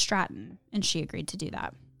simply Stratton, and she agreed to do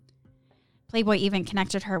that. Playboy even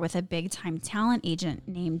connected her with a big-time talent agent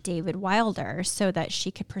named David Wilder so that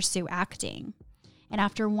she could pursue acting. And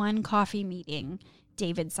after one coffee meeting,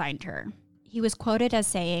 David signed her. He was quoted as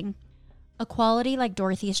saying, "A quality like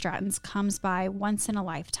Dorothy Stratton's comes by once in a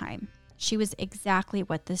lifetime. She was exactly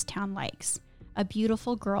what this town likes, a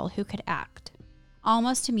beautiful girl who could act."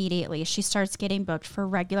 Almost immediately, she starts getting booked for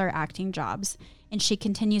regular acting jobs, and she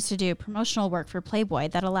continues to do promotional work for Playboy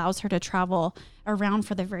that allows her to travel around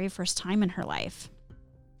for the very first time in her life.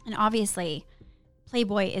 And obviously,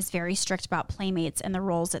 Playboy is very strict about playmates and the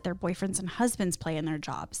roles that their boyfriends and husbands play in their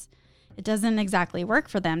jobs. It doesn't exactly work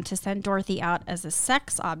for them to send Dorothy out as a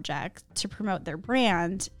sex object to promote their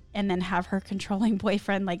brand and then have her controlling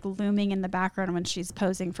boyfriend like looming in the background when she's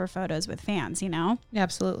posing for photos with fans, Yeah,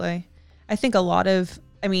 absolutely. I think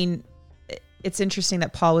it's interesting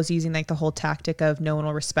that Paul was using like the whole tactic of no one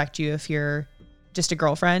will respect you if you're just a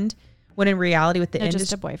girlfriend, when in reality with the industry,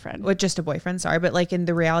 just a boyfriend. With just a boyfriend, sorry. But like in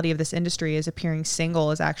the reality of this industry is appearing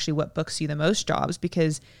single is actually what books you the most jobs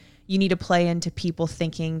because you need to play into people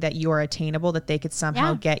thinking that you are attainable, that they could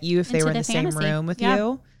somehow get you if they were in the same room with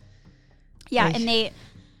you. Yeah. And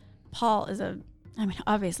Paul is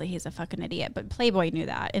obviously he's a fucking idiot, but Playboy knew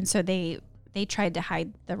that. And so they tried to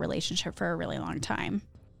hide the relationship for a really long time.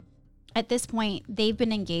 At this point, they've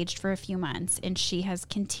been engaged for a few months, and she has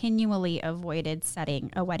continually avoided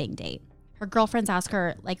setting a wedding date. Her girlfriends ask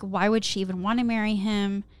her, like, why would she even want to marry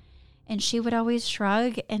him? And she would always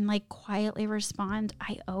shrug and, like, quietly respond,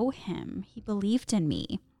 I owe him. He believed in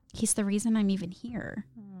me. He's the reason I'm even here.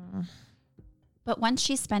 But once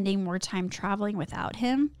she's spending more time traveling without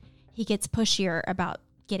him, he gets pushier about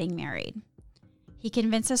getting married. He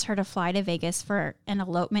convinces her to fly to Vegas for an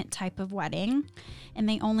elopement type of wedding, and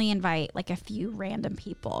they only invite like a few random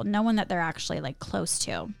people, no one that they're actually like close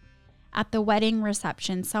to. At the wedding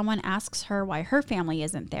reception, someone asks her why her family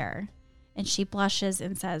isn't there, and she blushes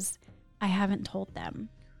and says, I haven't told them.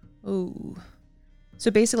 Ooh.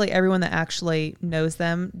 So basically everyone that actually knows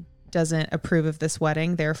them doesn't approve of this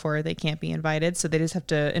wedding, therefore they can't be invited, so they just have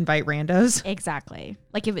to invite randos. Exactly.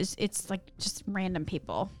 Like it's like just random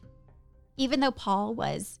people. Even though Paul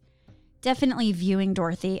was definitely viewing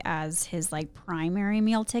Dorothy as his like primary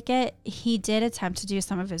meal ticket, he did attempt to do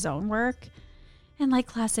some of his own work. And like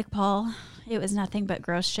classic Paul, it was nothing but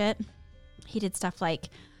gross shit. He did stuff like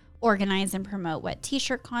organize and promote wet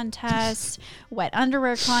t-shirt contests, wet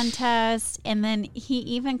underwear contests, and then he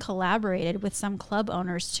even collaborated with some club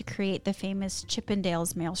owners to create the famous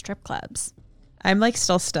Chippendales male strip clubs. I'm like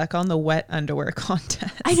still stuck on the wet underwear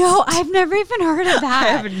contest. I know. I've never even heard of that.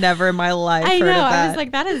 I have never in my life heard of that. I was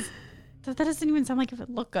like, that doesn't even sound like it would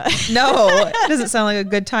look good. No, it doesn't sound like a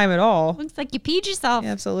good time at all. Looks like you peed yourself.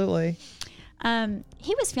 Yeah, absolutely.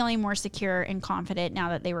 He was feeling more secure and confident now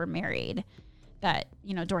that they were married, that,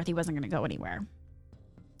 you know, Dorothy wasn't going to go anywhere.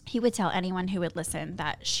 He would tell anyone who would listen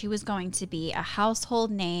that she was going to be a household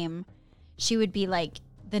name. She would be like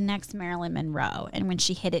the next Marilyn Monroe. And when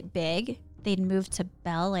she hit it big, they'd move to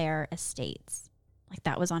Bel Air Estates. Like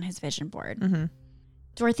that was on his vision board. Mm-hmm.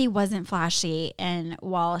 Dorothy wasn't flashy. And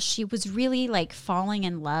while she was really like falling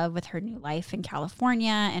in love with her new life in California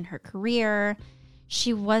and her career,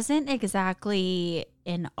 she wasn't exactly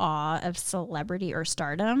in awe of celebrity or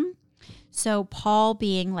stardom. So Paul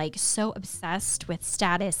being like so obsessed with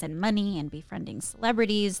status and money and befriending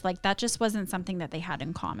celebrities, like that just wasn't something that they had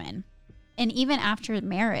in common. And even after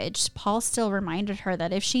marriage, Paul still reminded her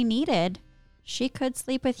that if she needed, she could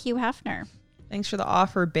sleep with Hugh Hefner. Thanks for the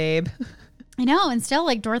offer, babe. I know. And still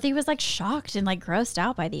like Dorothy was like shocked and like grossed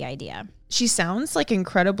out by the idea. She sounds like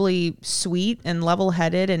incredibly sweet and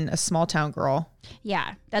level-headed and a small town girl.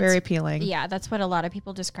 Yeah. That's very appealing. Yeah. That's what a lot of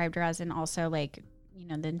people described her as. And also like, you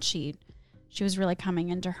know, then she was really coming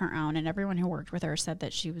into her own, and everyone who worked with her said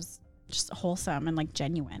that she was just wholesome and like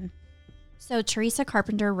genuine. So Teresa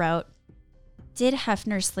Carpenter wrote, "Did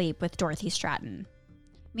Hefner sleep with Dorothy Stratton?"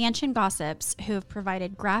 Mansion gossips, who have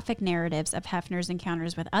provided graphic narratives of Hefner's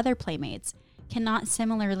encounters with other playmates, cannot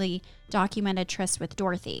similarly document a tryst with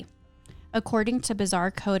Dorothy. According to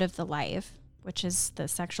Bizarre Code of the Life, which is the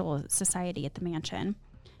sexual society at the mansion,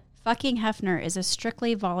 fucking Hefner is a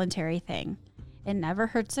strictly voluntary thing. It never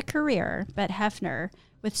hurts a career, but Hefner,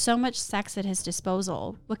 with so much sex at his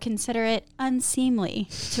disposal, would consider it unseemly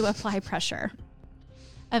to apply pressure.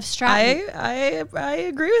 Of Stratton, I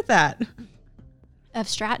agree with that. Of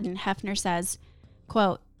Stratton, Hefner says,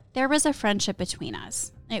 quote, "There was a friendship between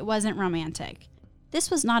us. It wasn't romantic. This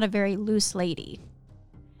was not a very loose lady."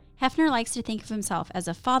 Hefner likes to think of himself as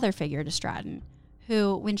a father figure to Stratton,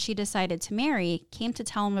 who, when she decided to marry, came to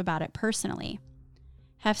tell him about it personally.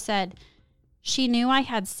 Hef said, "She knew I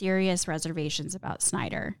had serious reservations about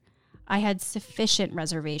Snyder. I had sufficient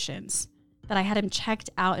reservations that I had him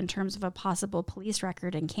checked out in terms of a possible police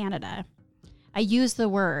record in Canada. I used the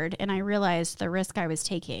word, and I realized the risk I was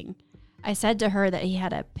taking. I said to her that he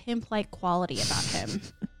had a pimp-like quality about him."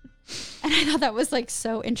 And I thought that was like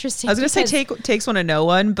so interesting. I was going to say takes one to know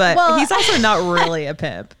one, but he's also not really a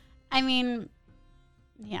pimp. I mean,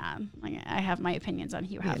 yeah, like I have my opinions on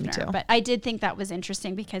Hugh Hefner, me too. but I did think that was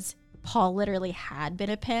interesting because Paul literally had been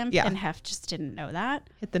a pimp, and Hef just didn't know that.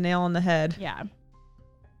 Hit the nail on the head. Yeah.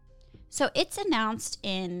 So it's announced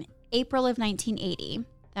in April of 1980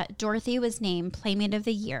 that Dorothy was named Playmate of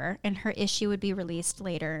the Year, and her issue would be released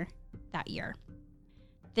later that year.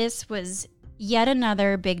 This was yet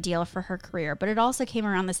another big deal for her career, but it also came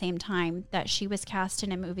around the same time that she was cast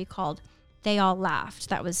in a movie called They All Laughed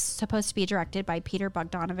that was supposed to be directed by Peter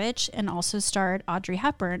Bogdanovich and also starred Audrey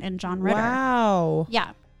Hepburn and John Ritter. Wow.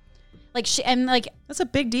 Yeah. Like she, and like that's a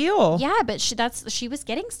big deal. Yeah, but she was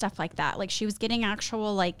getting stuff like that. Like she was getting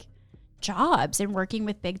actual like jobs and working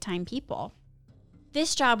with big time people.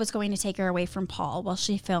 This job was going to take her away from Paul while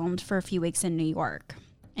she filmed for a few weeks in New York.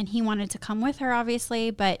 And he wanted to come with her,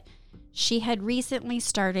 obviously, but she had recently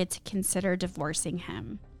started to consider divorcing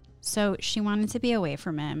him. So she wanted to be away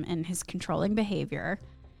from him and his controlling behavior.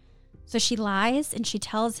 So she lies and she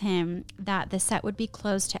tells him that the set would be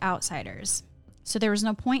closed to outsiders. So there was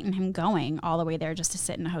no point in him going all the way there just to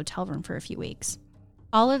sit in a hotel room for a few weeks.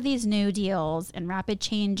 All of these new deals and rapid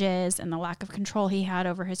changes and the lack of control he had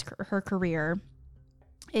over her career,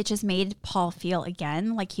 it just made Paul feel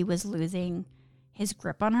again like he was losing his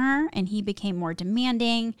grip on her, and he became more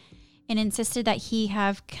demanding and insisted that he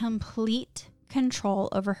have complete control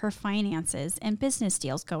over her finances and business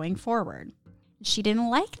deals going forward. She didn't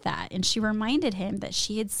like that, and she reminded him that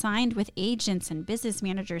she had signed with agents and business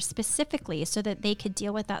managers specifically so that they could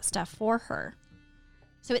deal with that stuff for her.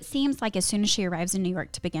 So it seems like as soon as she arrives in New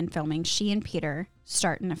York to begin filming, she and Peter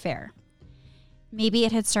start an affair. Maybe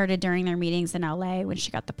it had started during their meetings in LA when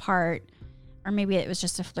she got the part, or maybe it was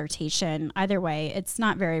just a flirtation. Either way, it's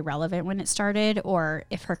not very relevant when it started or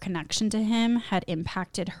if her connection to him had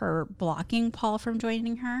impacted her blocking Paul from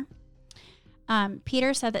joining her.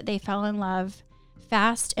 Peter said that they fell in love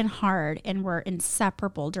fast and hard and were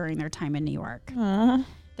inseparable during their time in New York. Aww.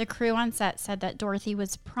 The crew on set said that Dorothy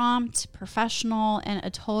was prompt, professional, and a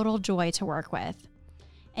total joy to work with.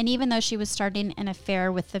 And even though she was starting an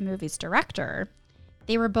affair with the movie's director,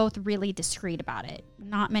 they were both really discreet about it.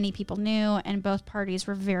 Not many people knew, and both parties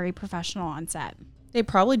were very professional on set. They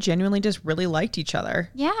probably genuinely just really liked each other.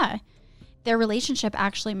 Yeah. Their relationship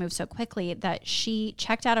actually moved so quickly that she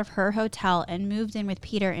checked out of her hotel and moved in with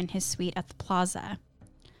Peter in his suite at the Plaza.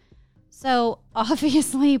 So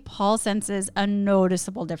obviously, Paul senses a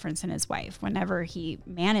noticeable difference in his wife whenever he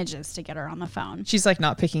manages to get her on the phone. She's like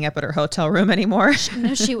not picking up at her hotel room anymore.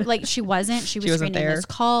 No, she wasn't. She was screening his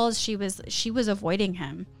calls. She was avoiding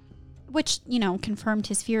him, which, confirmed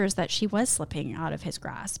his fears that she was slipping out of his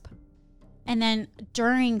grasp. And then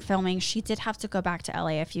during filming, she did have to go back to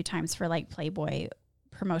LA a few times for like Playboy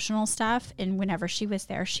promotional stuff. And whenever she was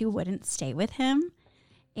there, she wouldn't stay with him.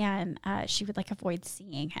 And she would like avoid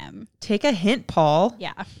seeing him. Take a hint, Paul.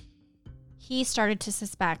 Yeah. He started to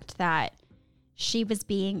suspect that she was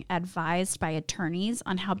being advised by attorneys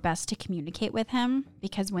on how best to communicate with him,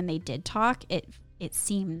 because when they did talk, it just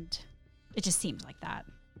seemed like that.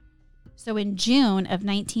 So in June of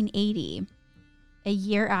 1980, a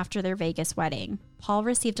year after their Vegas wedding, Paul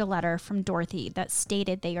received a letter from Dorothy that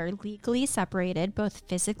stated they are legally separated both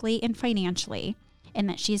physically and financially, and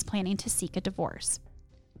that she is planning to seek a divorce.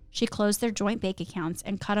 She closed their joint bank accounts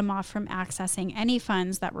and cut him off from accessing any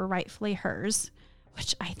funds that were rightfully hers,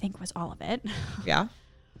 which I think was all of it. Yeah.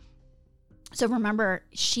 So remember,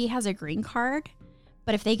 she has a green card,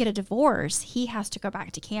 but if they get a divorce, he has to go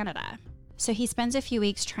back to Canada. So he spends a few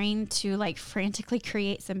weeks trying to like frantically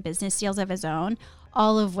create some business deals of his own,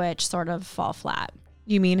 all of which sort of fall flat.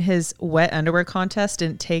 You mean his wet underwear contest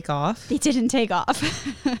didn't take off? They didn't take off.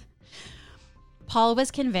 Paul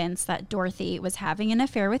was convinced that Dorothy was having an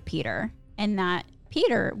affair with Peter and that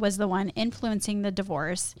Peter was the one influencing the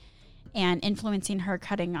divorce and influencing her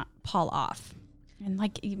cutting Paul off. And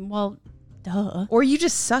like, well, duh. Or you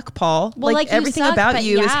just suck, Paul. Well, like everything suck, about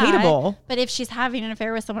you is hateable. But if she's having an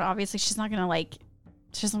affair with someone, obviously she's not going to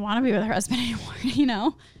she doesn't want to be with her husband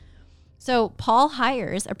anymore, So Paul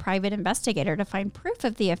hires a private investigator to find proof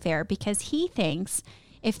of the affair because he thinks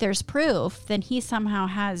if there's proof, then he somehow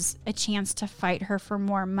has a chance to fight her for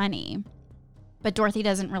more money. But Dorothy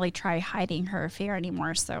doesn't really try hiding her affair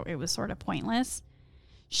anymore, so it was sort of pointless.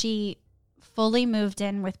 She fully moved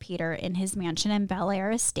in with Peter in his mansion in Bel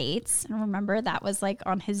Air Estates. And remember, that was like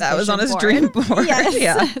on his dream board. Yes.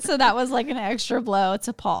 Yeah. So that was like an extra blow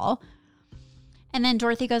to Paul. And then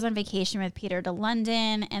Dorothy goes on vacation with Peter to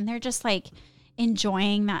London, and they're just like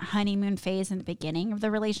enjoying that honeymoon phase in the beginning of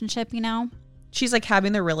the relationship, She's like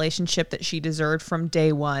having the relationship that she deserved from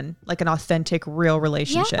day one, like an authentic, real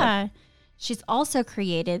relationship. Yeah. She's also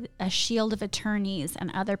created a shield of attorneys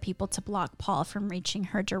and other people to block Paul from reaching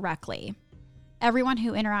her directly. Everyone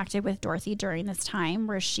who interacted with Dorothy during this time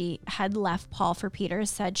where she had left Paul for Peter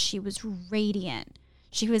said she was radiant.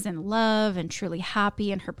 She was in love and truly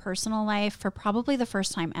happy in her personal life for probably the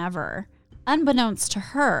first time ever. Unbeknownst to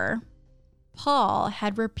her, Paul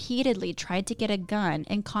had repeatedly tried to get a gun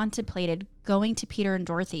and contemplated going to Peter and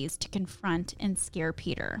Dorothy's to confront and scare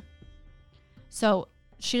Peter. So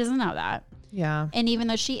she doesn't know that. Yeah. And even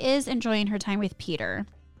though she is enjoying her time with Peter,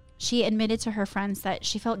 she admitted to her friends that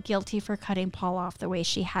she felt guilty for cutting Paul off the way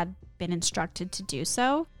she had been instructed to do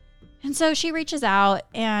so. And so she reaches out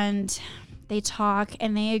and they talk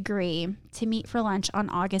and they agree to meet for lunch on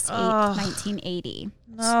August 8th, 1980.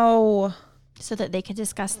 No. So that they could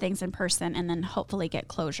discuss things in person and then hopefully get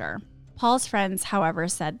closure. Paul's friends, however,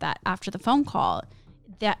 said that after the phone call,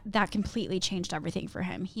 that completely changed everything for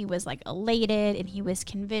him. He was like elated and he was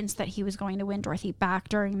convinced that he was going to win Dorothy back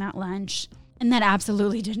during that lunch. And that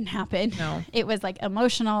absolutely didn't happen. No. It was like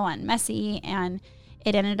emotional and messy, and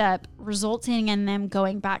it ended up resulting in them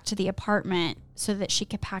going back to the apartment so that she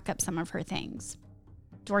could pack up some of her things.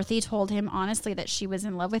 Dorothy told him honestly that she was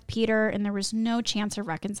in love with Peter and there was no chance of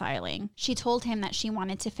reconciling. She told him that she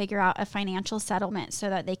wanted to figure out a financial settlement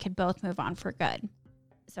so that they could both move on for good.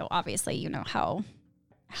 So obviously, you know how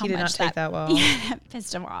he did much not take that well.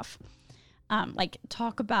 Pissed him off.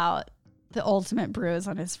 Talk about the ultimate bruise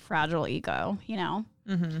on his fragile ego,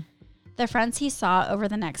 Mm-hmm. The friends he saw over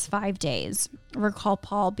the next 5 days recall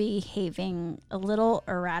Paul behaving a little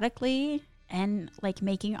erratically and like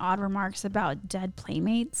making odd remarks about dead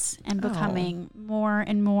playmates and becoming more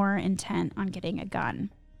and more intent on getting a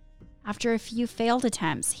gun. After a few failed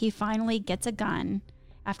attempts, he finally gets a gun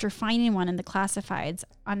after finding one in the classifieds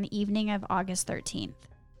on the evening of August 13th.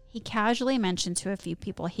 He casually mentioned to a few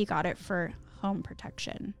people he got it for home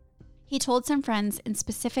protection. He told some friends, and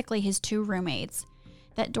specifically his 2 roommates,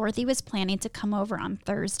 that Dorothy was planning to come over on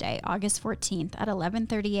Thursday, August 14th at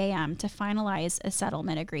 11:30 a.m. to finalize a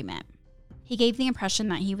settlement agreement. He gave the impression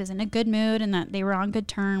that he was in a good mood and that they were on good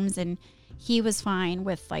terms, and he was fine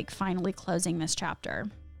with like finally closing this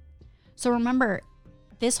chapter. So remember,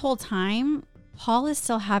 this whole time, Paul is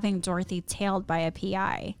still having Dorothy tailed by a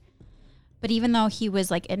PI. But even though he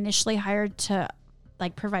was like initially hired to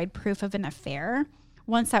like provide proof of an affair,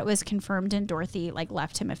 once that was confirmed and Dorothy like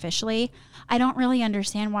left him officially, I don't really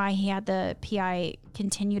understand why he had the PI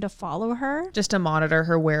continue to follow her. Just to monitor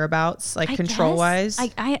her whereabouts, like control-wise?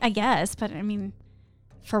 I guess, but I mean,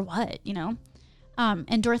 for what,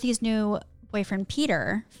 And Dorothy's new boyfriend,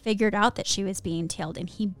 Peter, figured out that she was being tailed and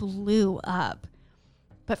he blew up.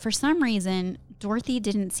 But for some reason, Dorothy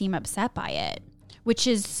didn't seem upset by it, which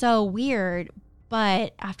is so weird.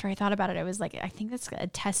 But after I thought about it, I was like, I think that's a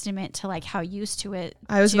testament to like how used to it.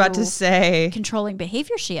 I was about to say controlling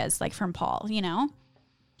behavior she is, like from Paul,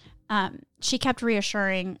 She kept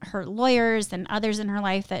reassuring her lawyers and others in her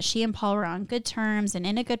life that she and Paul were on good terms and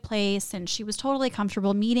in a good place. And she was totally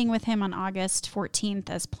comfortable meeting with him on August 14th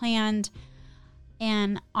as planned.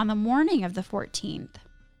 And on the morning of the 14th,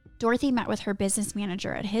 Dorothy met with her business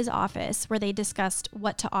manager at his office where they discussed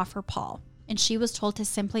what to offer Paul. And she was told to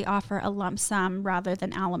simply offer a lump sum rather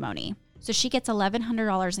than alimony. So she gets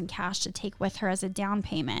 $1,100 in cash to take with her as a down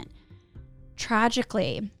payment.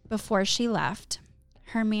 Tragically, before she left,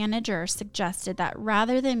 her manager suggested that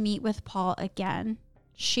rather than meet with Paul again,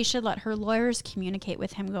 she should let her lawyers communicate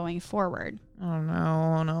with him going forward. Oh,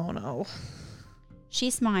 no. She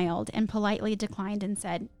smiled and politely declined and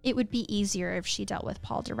said it would be easier if she dealt with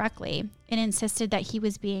Paul directly and insisted that he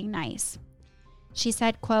was being nice. She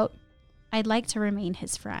said, quote, "I'd like to remain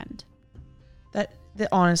his friend." That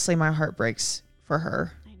honestly, my heart breaks for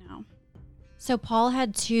her. I know. So Paul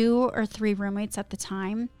had 2 or 3 roommates at the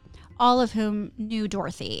time, all of whom knew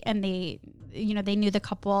Dorothy, and they knew the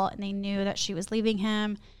couple, and they knew that she was leaving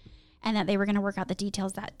him and that they were going to work out the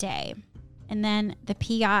details that day. And then the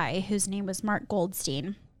PI, whose name was Mark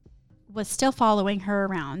Goldstein, was still following her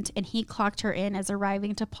around, and he clocked her in as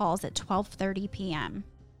arriving to Paul's at 12:30 p.m.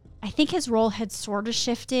 I think his role had sort of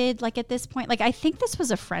shifted, like at this point. Like, I think this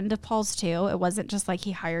was a friend of Paul's too. It wasn't just like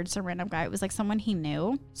he hired some random guy. It was like someone he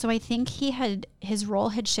knew. So I think his role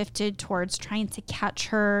had shifted towards trying to catch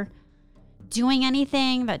her doing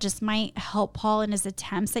anything that just might help Paul in his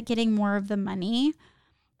attempts at getting more of the money,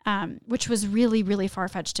 which was really, really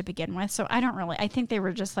far-fetched to begin with. So I think they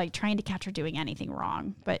were just like trying to catch her doing anything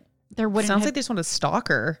wrong, but there wouldn't Sounds like they just want to stalk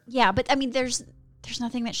her. Yeah, but I mean, there's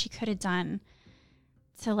nothing that she could have done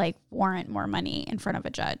to like warrant more money in front of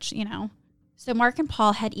a judge, So Mark and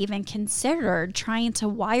Paul had even considered trying to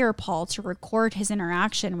wire Paul to record his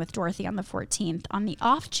interaction with Dorothy on the 14th on the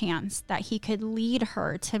off chance that he could lead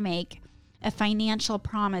her to make a financial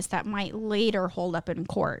promise that might later hold up in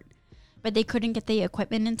court. But they couldn't get the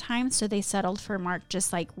equipment in time, so they settled for Mark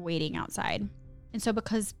just like waiting outside. And so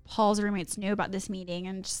because Paul's roommates knew about this meeting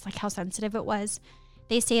and just like how sensitive it was,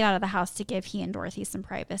 they stayed out of the house to give he and Dorothy some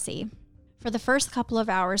privacy. For the first couple of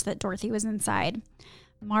hours that Dorothy was inside,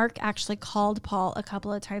 Mark actually called Paul a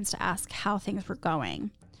couple of times to ask how things were going.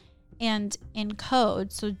 And in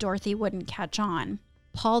code, so Dorothy wouldn't catch on,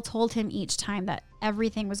 Paul told him each time that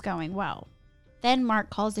everything was going well. Then Mark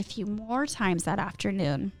calls a few more times that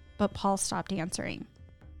afternoon, but Paul stopped answering.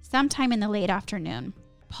 Sometime in the late afternoon,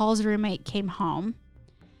 Paul's roommate came home.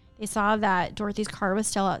 They saw that Dorothy's car was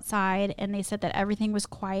still outside, and they said that everything was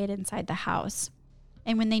quiet inside the house.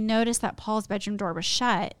 And when they noticed that Paul's bedroom door was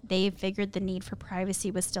shut, they figured the need for privacy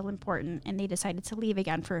was still important, and they decided to leave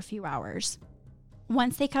again for a few hours.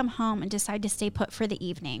 Once they come home and decide to stay put for the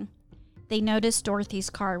evening, they noticed Dorothy's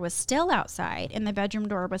car was still outside and the bedroom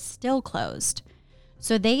door was still closed.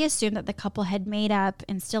 So they assumed that the couple had made up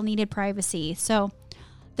and still needed privacy. So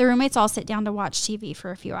the roommates all sit down to watch TV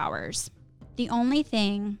for a few hours. The only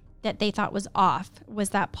thing that they thought was off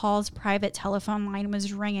was that Paul's private telephone line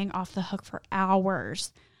was ringing off the hook for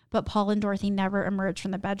hours, but Paul and Dorothy never emerged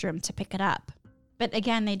from the bedroom to pick it up. But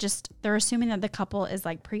again, they're assuming that the couple is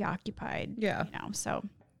like preoccupied. Yeah. So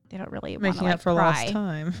they don't really want to making like up for cry. lost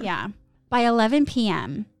time. Yeah. By 11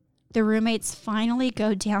 p.m., the roommates finally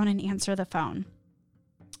go down and answer the phone.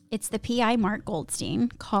 It's the PI, Mark Goldstein,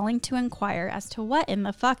 calling to inquire as to what in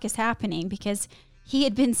the fuck is happening, because he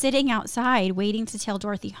had been sitting outside waiting to tail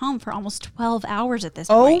Dorothy home for almost 12 hours at this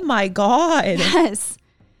point. Oh my God. Yes.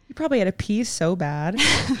 You probably had to pee so bad.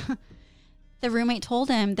 The roommate told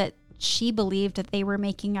him that she believed that they were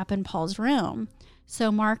making up in Paul's room. So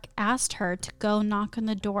Mark asked her to go knock on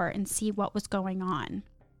the door and see what was going on.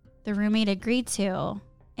 The roommate agreed to,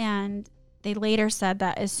 And they later said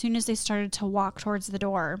that as soon as they started to walk towards the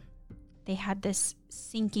door, they had this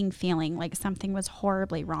sinking feeling like something was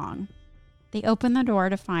horribly wrong. They opened the door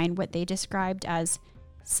to find what they described as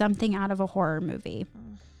something out of a horror movie.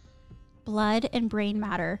 Blood and brain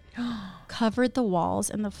matter covered the walls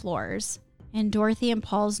and the floors, and Dorothy and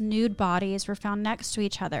Paul's nude bodies were found next to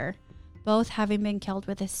each other, both having been killed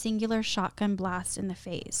with a singular shotgun blast in the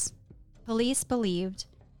face. Police believed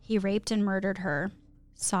he raped and murdered her,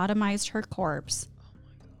 sodomized her corpse,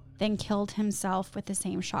 then killed himself with the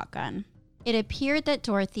same shotgun. It appeared that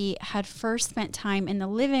Dorothy had first spent time in the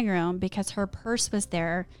living room because her purse was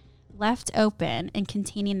there, left open and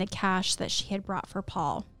containing the cash that she had brought for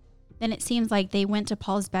Paul. Then it seems like they went to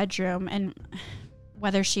Paul's bedroom, and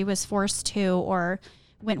whether she was forced to or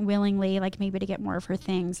went willingly, like maybe to get more of her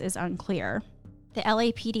things, is unclear. The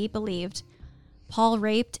LAPD believed Paul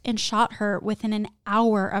raped and shot her within an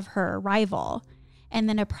hour of her arrival, and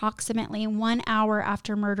then approximately 1 hour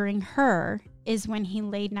after murdering her is when he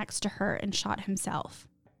laid next to her and shot himself.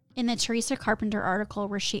 In the Teresa Carpenter article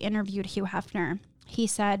where she interviewed Hugh Hefner, he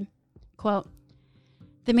said, quote,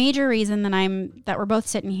 "The major reason that we're both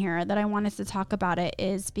sitting here, that I wanted to talk about it,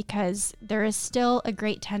 is because there is still a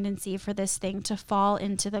great tendency for this thing to fall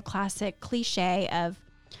into the classic cliche of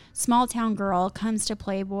small town girl comes to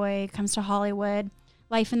Playboy, comes to Hollywood,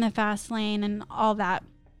 life in the fast lane, and all that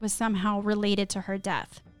was somehow related to her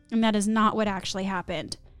death. And that is not what actually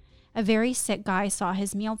happened. A very sick guy saw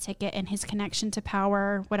his meal ticket and his connection to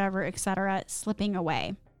power, whatever, etc., slipping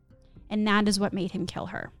away. And that is what made him kill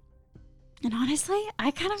her." And honestly, I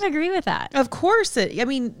kind of agree with that. Of course.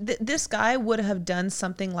 This guy would have done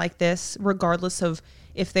something like this regardless of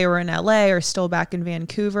if they were in LA or still back in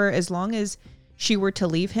Vancouver. As long as she were to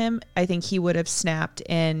leave him, I think he would have snapped.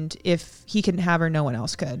 And if he couldn't have her, no one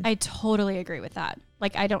else could. I totally agree with that.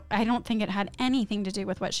 Like, I don't think it had anything to do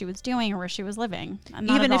with what she was doing or where she was living.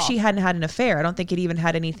 Even if she hadn't had an affair, I don't think it even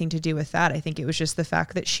had anything to do with that. I think it was just the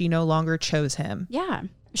fact that she no longer chose him. Yeah.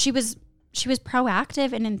 She was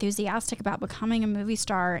proactive and enthusiastic about becoming a movie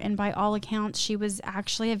star, and by all accounts, she was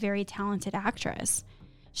actually a very talented actress.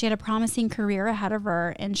 She had a promising career ahead of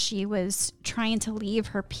her, and she was trying to leave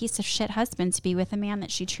her piece of shit husband to be with a man that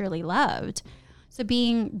she truly loved. So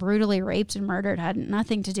being brutally raped and murdered had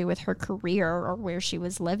nothing to do with her career or where she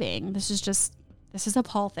was living. This is a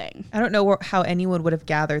Paul thing. I don't know how anyone would have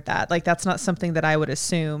gathered that. Like, that's not something that I would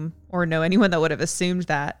assume or know anyone that would have assumed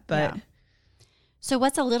that, but... Yeah. So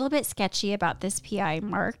what's a little bit sketchy about this PI,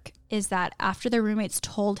 Mark, is that after the roommates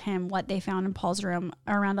told him what they found in Paul's room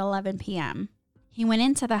around 11 p.m., he went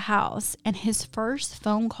into the house, and his first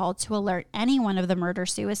phone call to alert anyone of the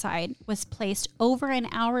murder-suicide was placed over an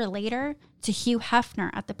hour later to Hugh Hefner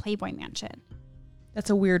at the Playboy Mansion. That's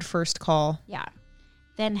a weird first call. Yeah.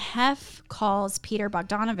 Then Hef calls Peter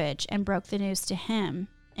Bogdanovich and broke the news to him,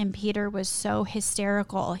 and Peter was so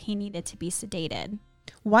hysterical he needed to be sedated.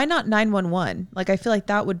 Why not 911? Like, I feel like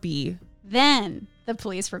that would be... Then the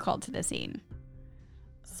police were called to the scene.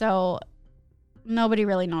 So nobody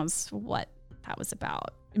really knows what that was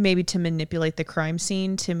about. Maybe to manipulate the crime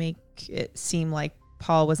scene to make it seem like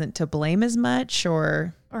Paul wasn't to blame as much,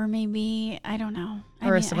 or maybe, I don't know.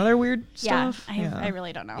 Some other weird stuff. I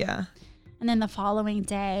really don't know. Yeah. And then the following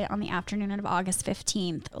day, on the afternoon of August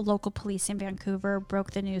 15th, local police in Vancouver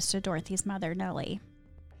broke the news to Dorothy's mother, Nellie.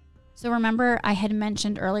 So remember, I had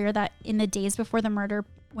mentioned earlier that in the days before the murder,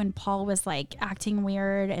 when Paul was like acting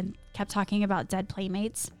weird and kept talking about dead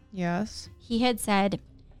playmates. Yes. He had said,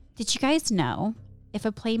 "Did you guys know if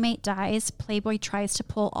a playmate dies, Playboy tries to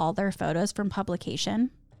pull all their photos from publication?"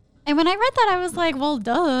 And when I read that, I was like, well,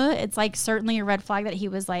 duh. It's like certainly a red flag that he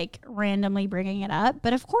was like randomly bringing it up.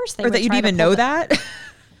 But of course they would. Or that you'd even know that?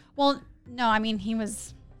 Well, no, I mean, he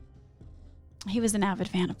was an avid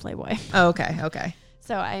fan of Playboy. Oh, okay.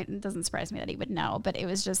 So it doesn't surprise me that he would know. But it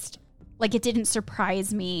was just like, it didn't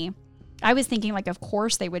surprise me. I was thinking like, of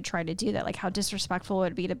course they would try to do that. Like how disrespectful it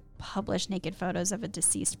would be to publish naked photos of a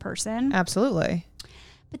deceased person. Absolutely.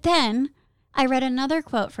 But then I read another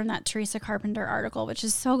quote from that Teresa Carpenter article, which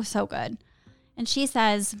is so, so good. And she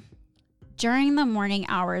says, "During the morning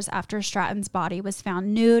hours after Stratton's body was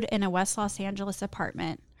found nude in a West Los Angeles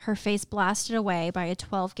apartment, her face blasted away by a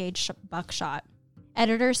 12-gauge buckshot.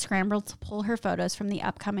 Editors scrambled to pull her photos from the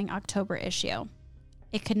upcoming October issue.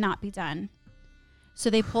 It could not be done. So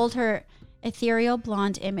they pulled her ethereal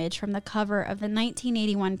blonde image from the cover of the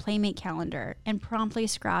 1981 Playmate calendar and promptly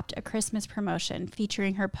scrapped a Christmas promotion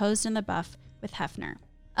featuring her posed in the buff with Hefner.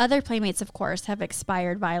 Other Playmates, of course, have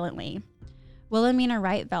expired violently. Wilhelmina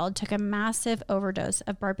Reitveld took a massive overdose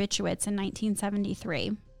of barbiturates in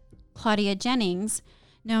 1973. Claudia Jennings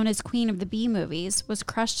known as Queen of the Bee Movies, was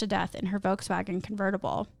crushed to death in her Volkswagen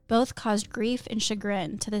convertible. Both caused grief and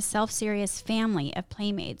chagrin to the self-serious family of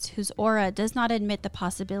playmates whose aura does not admit the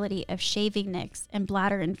possibility of shaving nicks and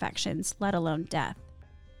bladder infections, let alone death.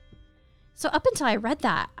 So up until I read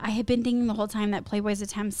that, I had been thinking the whole time that Playboy's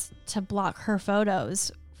attempts to block her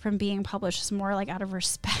photos from being published is more like out of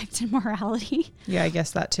respect and morality. Yeah, I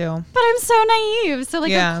guess that too. But I'm so naive. So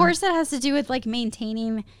like, of course it has to do with like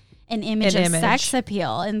maintaining an image of sex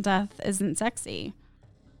appeal, and death isn't sexy.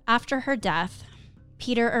 After her death,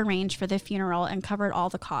 Peter arranged for the funeral and covered all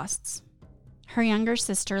the costs. Her younger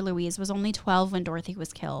sister, Louise, was only 12 when Dorothy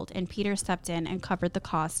was killed, and Peter stepped in and covered the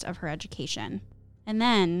cost of her education. And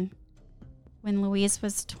then, when Louise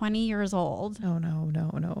was 20 years old... Oh, no.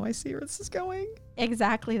 I see where this is going.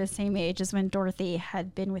 Exactly the same age as when Dorothy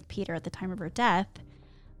had been with Peter at the time of her death,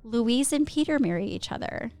 Louise and Peter marry each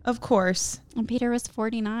other. Of course. And Peter was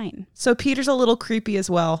 49. So Peter's a little creepy as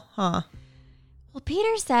well, huh? Well,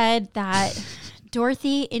 Peter said that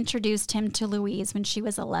Dorothy introduced him to Louise when she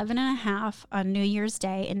was 11 and a half on New Year's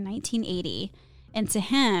Day in 1980. And to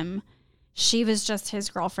him, she was just his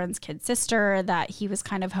girlfriend's kid sister that he was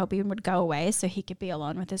kind of hoping would go away so he could be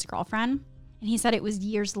alone with his girlfriend. And he said it was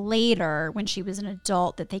years later when she was an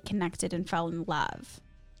adult that they connected and fell in love.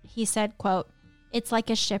 He said, quote, "It's like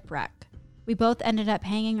a shipwreck. We both ended up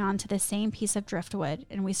hanging on to the same piece of driftwood,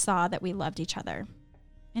 and we saw that we loved each other."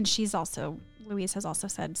 And Louise has also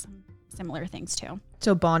said some similar things too.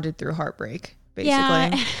 So bonded through heartbreak, basically.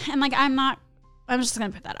 Yeah, and like I'm just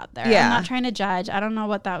gonna put that out there. Yeah. I'm not trying to judge. I don't know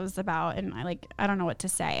what that was about, and I don't know what to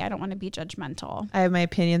say. I don't want to be judgmental. I have my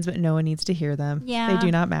opinions, but no one needs to hear them. Yeah, they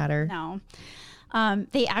do not matter. No.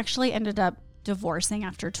 They actually ended up divorcing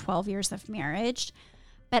after 12 years of marriage.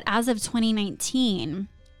 But as of 2019,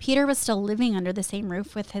 Peter was still living under the same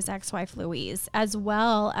roof with his ex-wife, Louise, as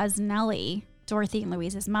well as Nellie, Dorothy and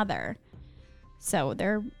Louise's mother. So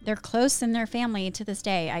they're close in their family to this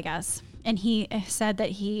day, I guess. And he said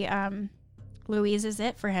that Louise is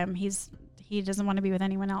it for him. He doesn't want to be with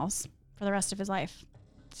anyone else for the rest of his life.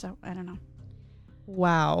 So I don't know.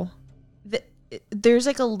 Wow. There's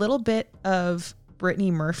like a little bit of Brittany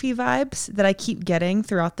Murphy vibes that I keep getting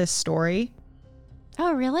throughout this story.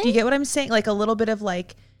 Oh, really? Do you get what I'm saying? Like a little bit of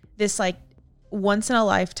like this like once in a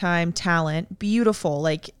lifetime talent, beautiful,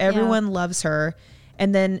 like everyone loves her.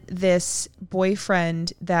 And then this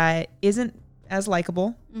boyfriend that isn't as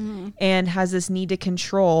likable and has this need to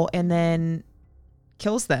control and then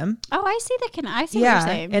kills them. Oh, I see what you're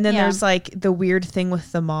saying. And then there's like the weird thing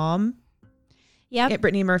with the mom. Yeah.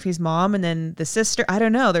 Brittany Murphy's mom and then the sister. I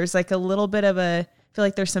don't know. There's like a little bit of I feel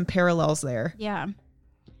like there's some parallels there. Yeah.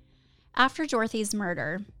 After Dorothy's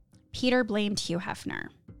murder, Peter blamed Hugh Hefner.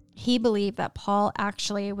 He believed that Paul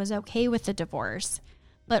actually was okay with the divorce,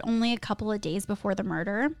 but only a couple of days before the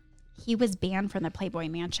murder, he was banned from the Playboy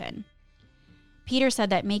Mansion. Peter said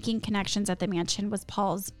that making connections at the mansion was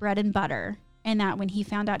Paul's bread and butter, and that when he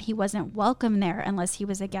found out he wasn't welcome there unless he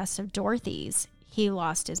was a guest of Dorothy's, he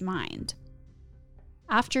lost his mind.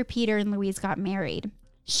 After Peter and Louise got married,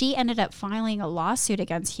 she ended up filing a lawsuit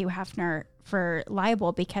against Hugh Hefner for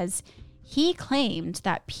libel because he claimed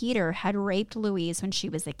that Peter had raped Louise when she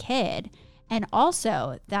was a kid, and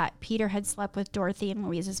also that Peter had slept with Dorothy and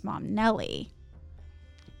Louise's mom, Nellie.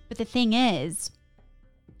 But the thing is,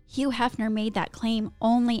 Hugh Hefner made that claim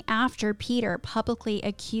only after Peter publicly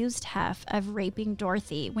accused Hef of raping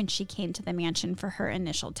Dorothy when she came to the mansion for her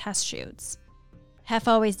initial test shoots. Hef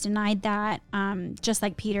always denied that, just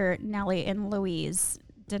like Peter, Nellie, and Louise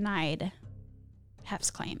denied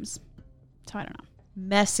Hef's claims. So I don't know.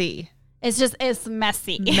 Messy. It's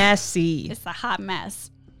messy. Messy. It's a hot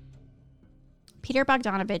mess. Peter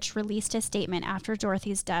Bogdanovich released a statement after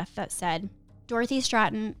Dorothy's death that said, "Dorothy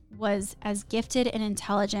Stratton was as gifted and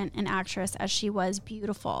intelligent an actress as she was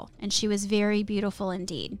beautiful, and she was very beautiful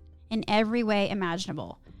indeed, in every way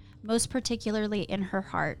imaginable, most particularly in her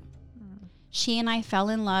heart. She and I fell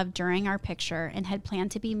in love during our picture and had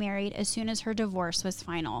planned to be married as soon as her divorce was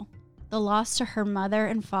final. The loss to her mother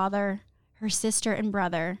and father, her sister and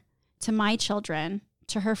brother, to my children,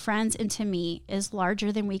 to her friends, and to me is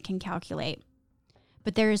larger than we can calculate.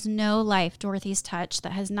 But there is no life Dorothy's touched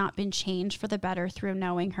that has not been changed for the better through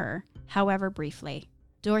knowing her, however briefly.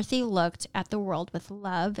 Dorothy looked at the world with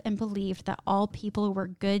love and believed that all people were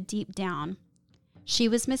good deep down. She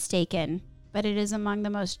was mistaken, but it is among the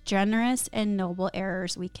most generous and noble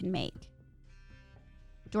errors we can make."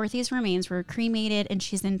 Dorothy's remains were cremated, and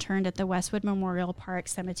she's interred at the Westwood Memorial Park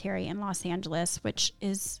Cemetery in Los Angeles, which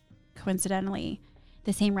is coincidentally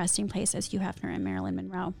the same resting place as Hugh Hefner and Marilyn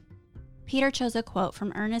Monroe. Peter chose a quote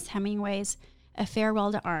from Ernest Hemingway's A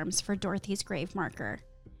Farewell to Arms for Dorothy's grave marker.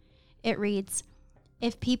 It reads,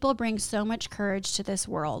 "If people bring so much courage to this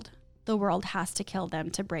world, the world has to kill them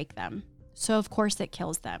to break them. So of course it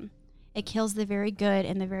kills them. It kills the very good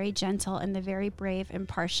and the very gentle and the very brave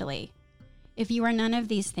impartially. If you are none of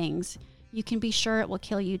these things, you can be sure it will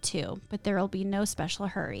kill you too, but there will be no special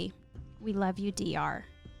hurry. We love you, DR."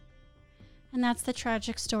 And that's the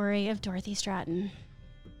tragic story of Dorothy Stratton.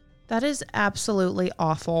 That is absolutely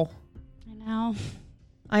awful. I know.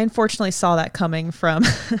 I unfortunately saw that coming from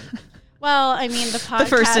Well, I mean, the podcast the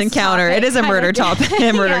first encounter. It is a murder topic,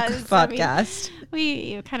 podcast.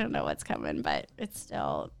 You kind of know what's coming, but it's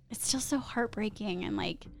still so heartbreaking and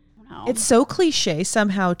like, I don't know. It's so cliche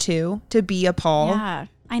somehow too to be a Paul. Yeah,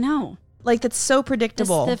 I know. Like that's so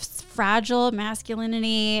predictable. This fragile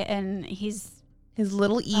masculinity, and his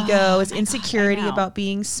little ego, his insecurity God, about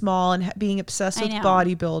being small and being obsessed with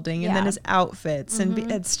bodybuilding, and then his outfits, and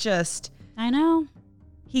it's just. I know.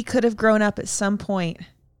 He could have grown up at some point,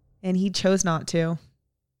 and he chose not to.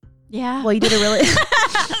 Yeah. Well, you did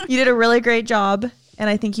a really great job, and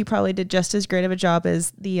I think you probably did just as great of a job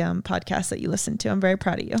as the podcast that you listened to. I'm very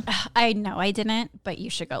proud of you. I know I didn't, but you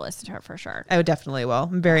should go listen to it for sure. I definitely will.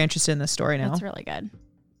 I'm very interested in this story now. It's really good.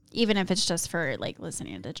 Even if it's just for like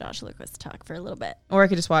listening to Josh Lucas talk for a little bit. Or I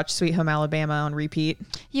could just watch Sweet Home Alabama on repeat.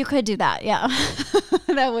 You could do that. Yeah.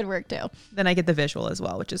 That would work too. Then I get the visual as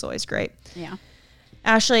well, which is always great. Yeah.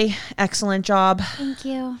 Ashley, excellent job. Thank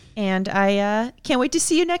you. And I can't wait to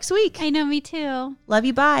see you next week. I know, me too. Love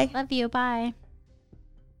you. Bye. Love you. Bye.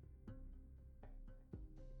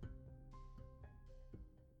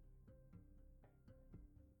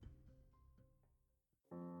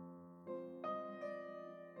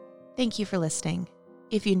 Thank you for listening.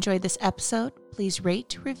 If you enjoyed this episode, please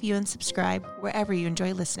rate, review, and subscribe wherever you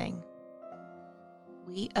enjoy listening.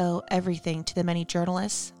 We owe everything to the many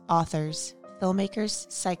journalists, authors,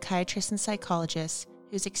 filmmakers, psychiatrists, and psychologists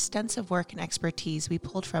whose extensive work and expertise we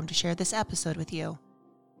pulled from to share this episode with you.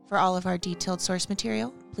 For all of our detailed source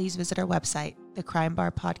material, please visit our website,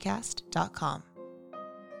 thecrimebarpodcast.com.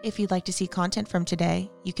 If you'd like to see content from today,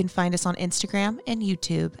 you can find us on Instagram and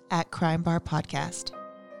YouTube at Crime Bar Podcast.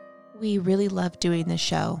 We really love doing this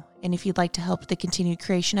show, and if you'd like to help with the continued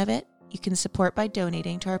creation of it, you can support by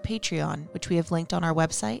donating to our Patreon, which we have linked on our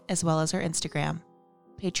website as well as our Instagram,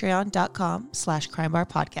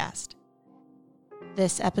 patreon.com/crimebarpodcast.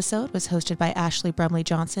 This episode was hosted by Ashley Brumley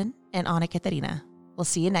Johnson and Anna Katharina. We'll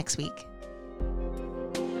see you next week.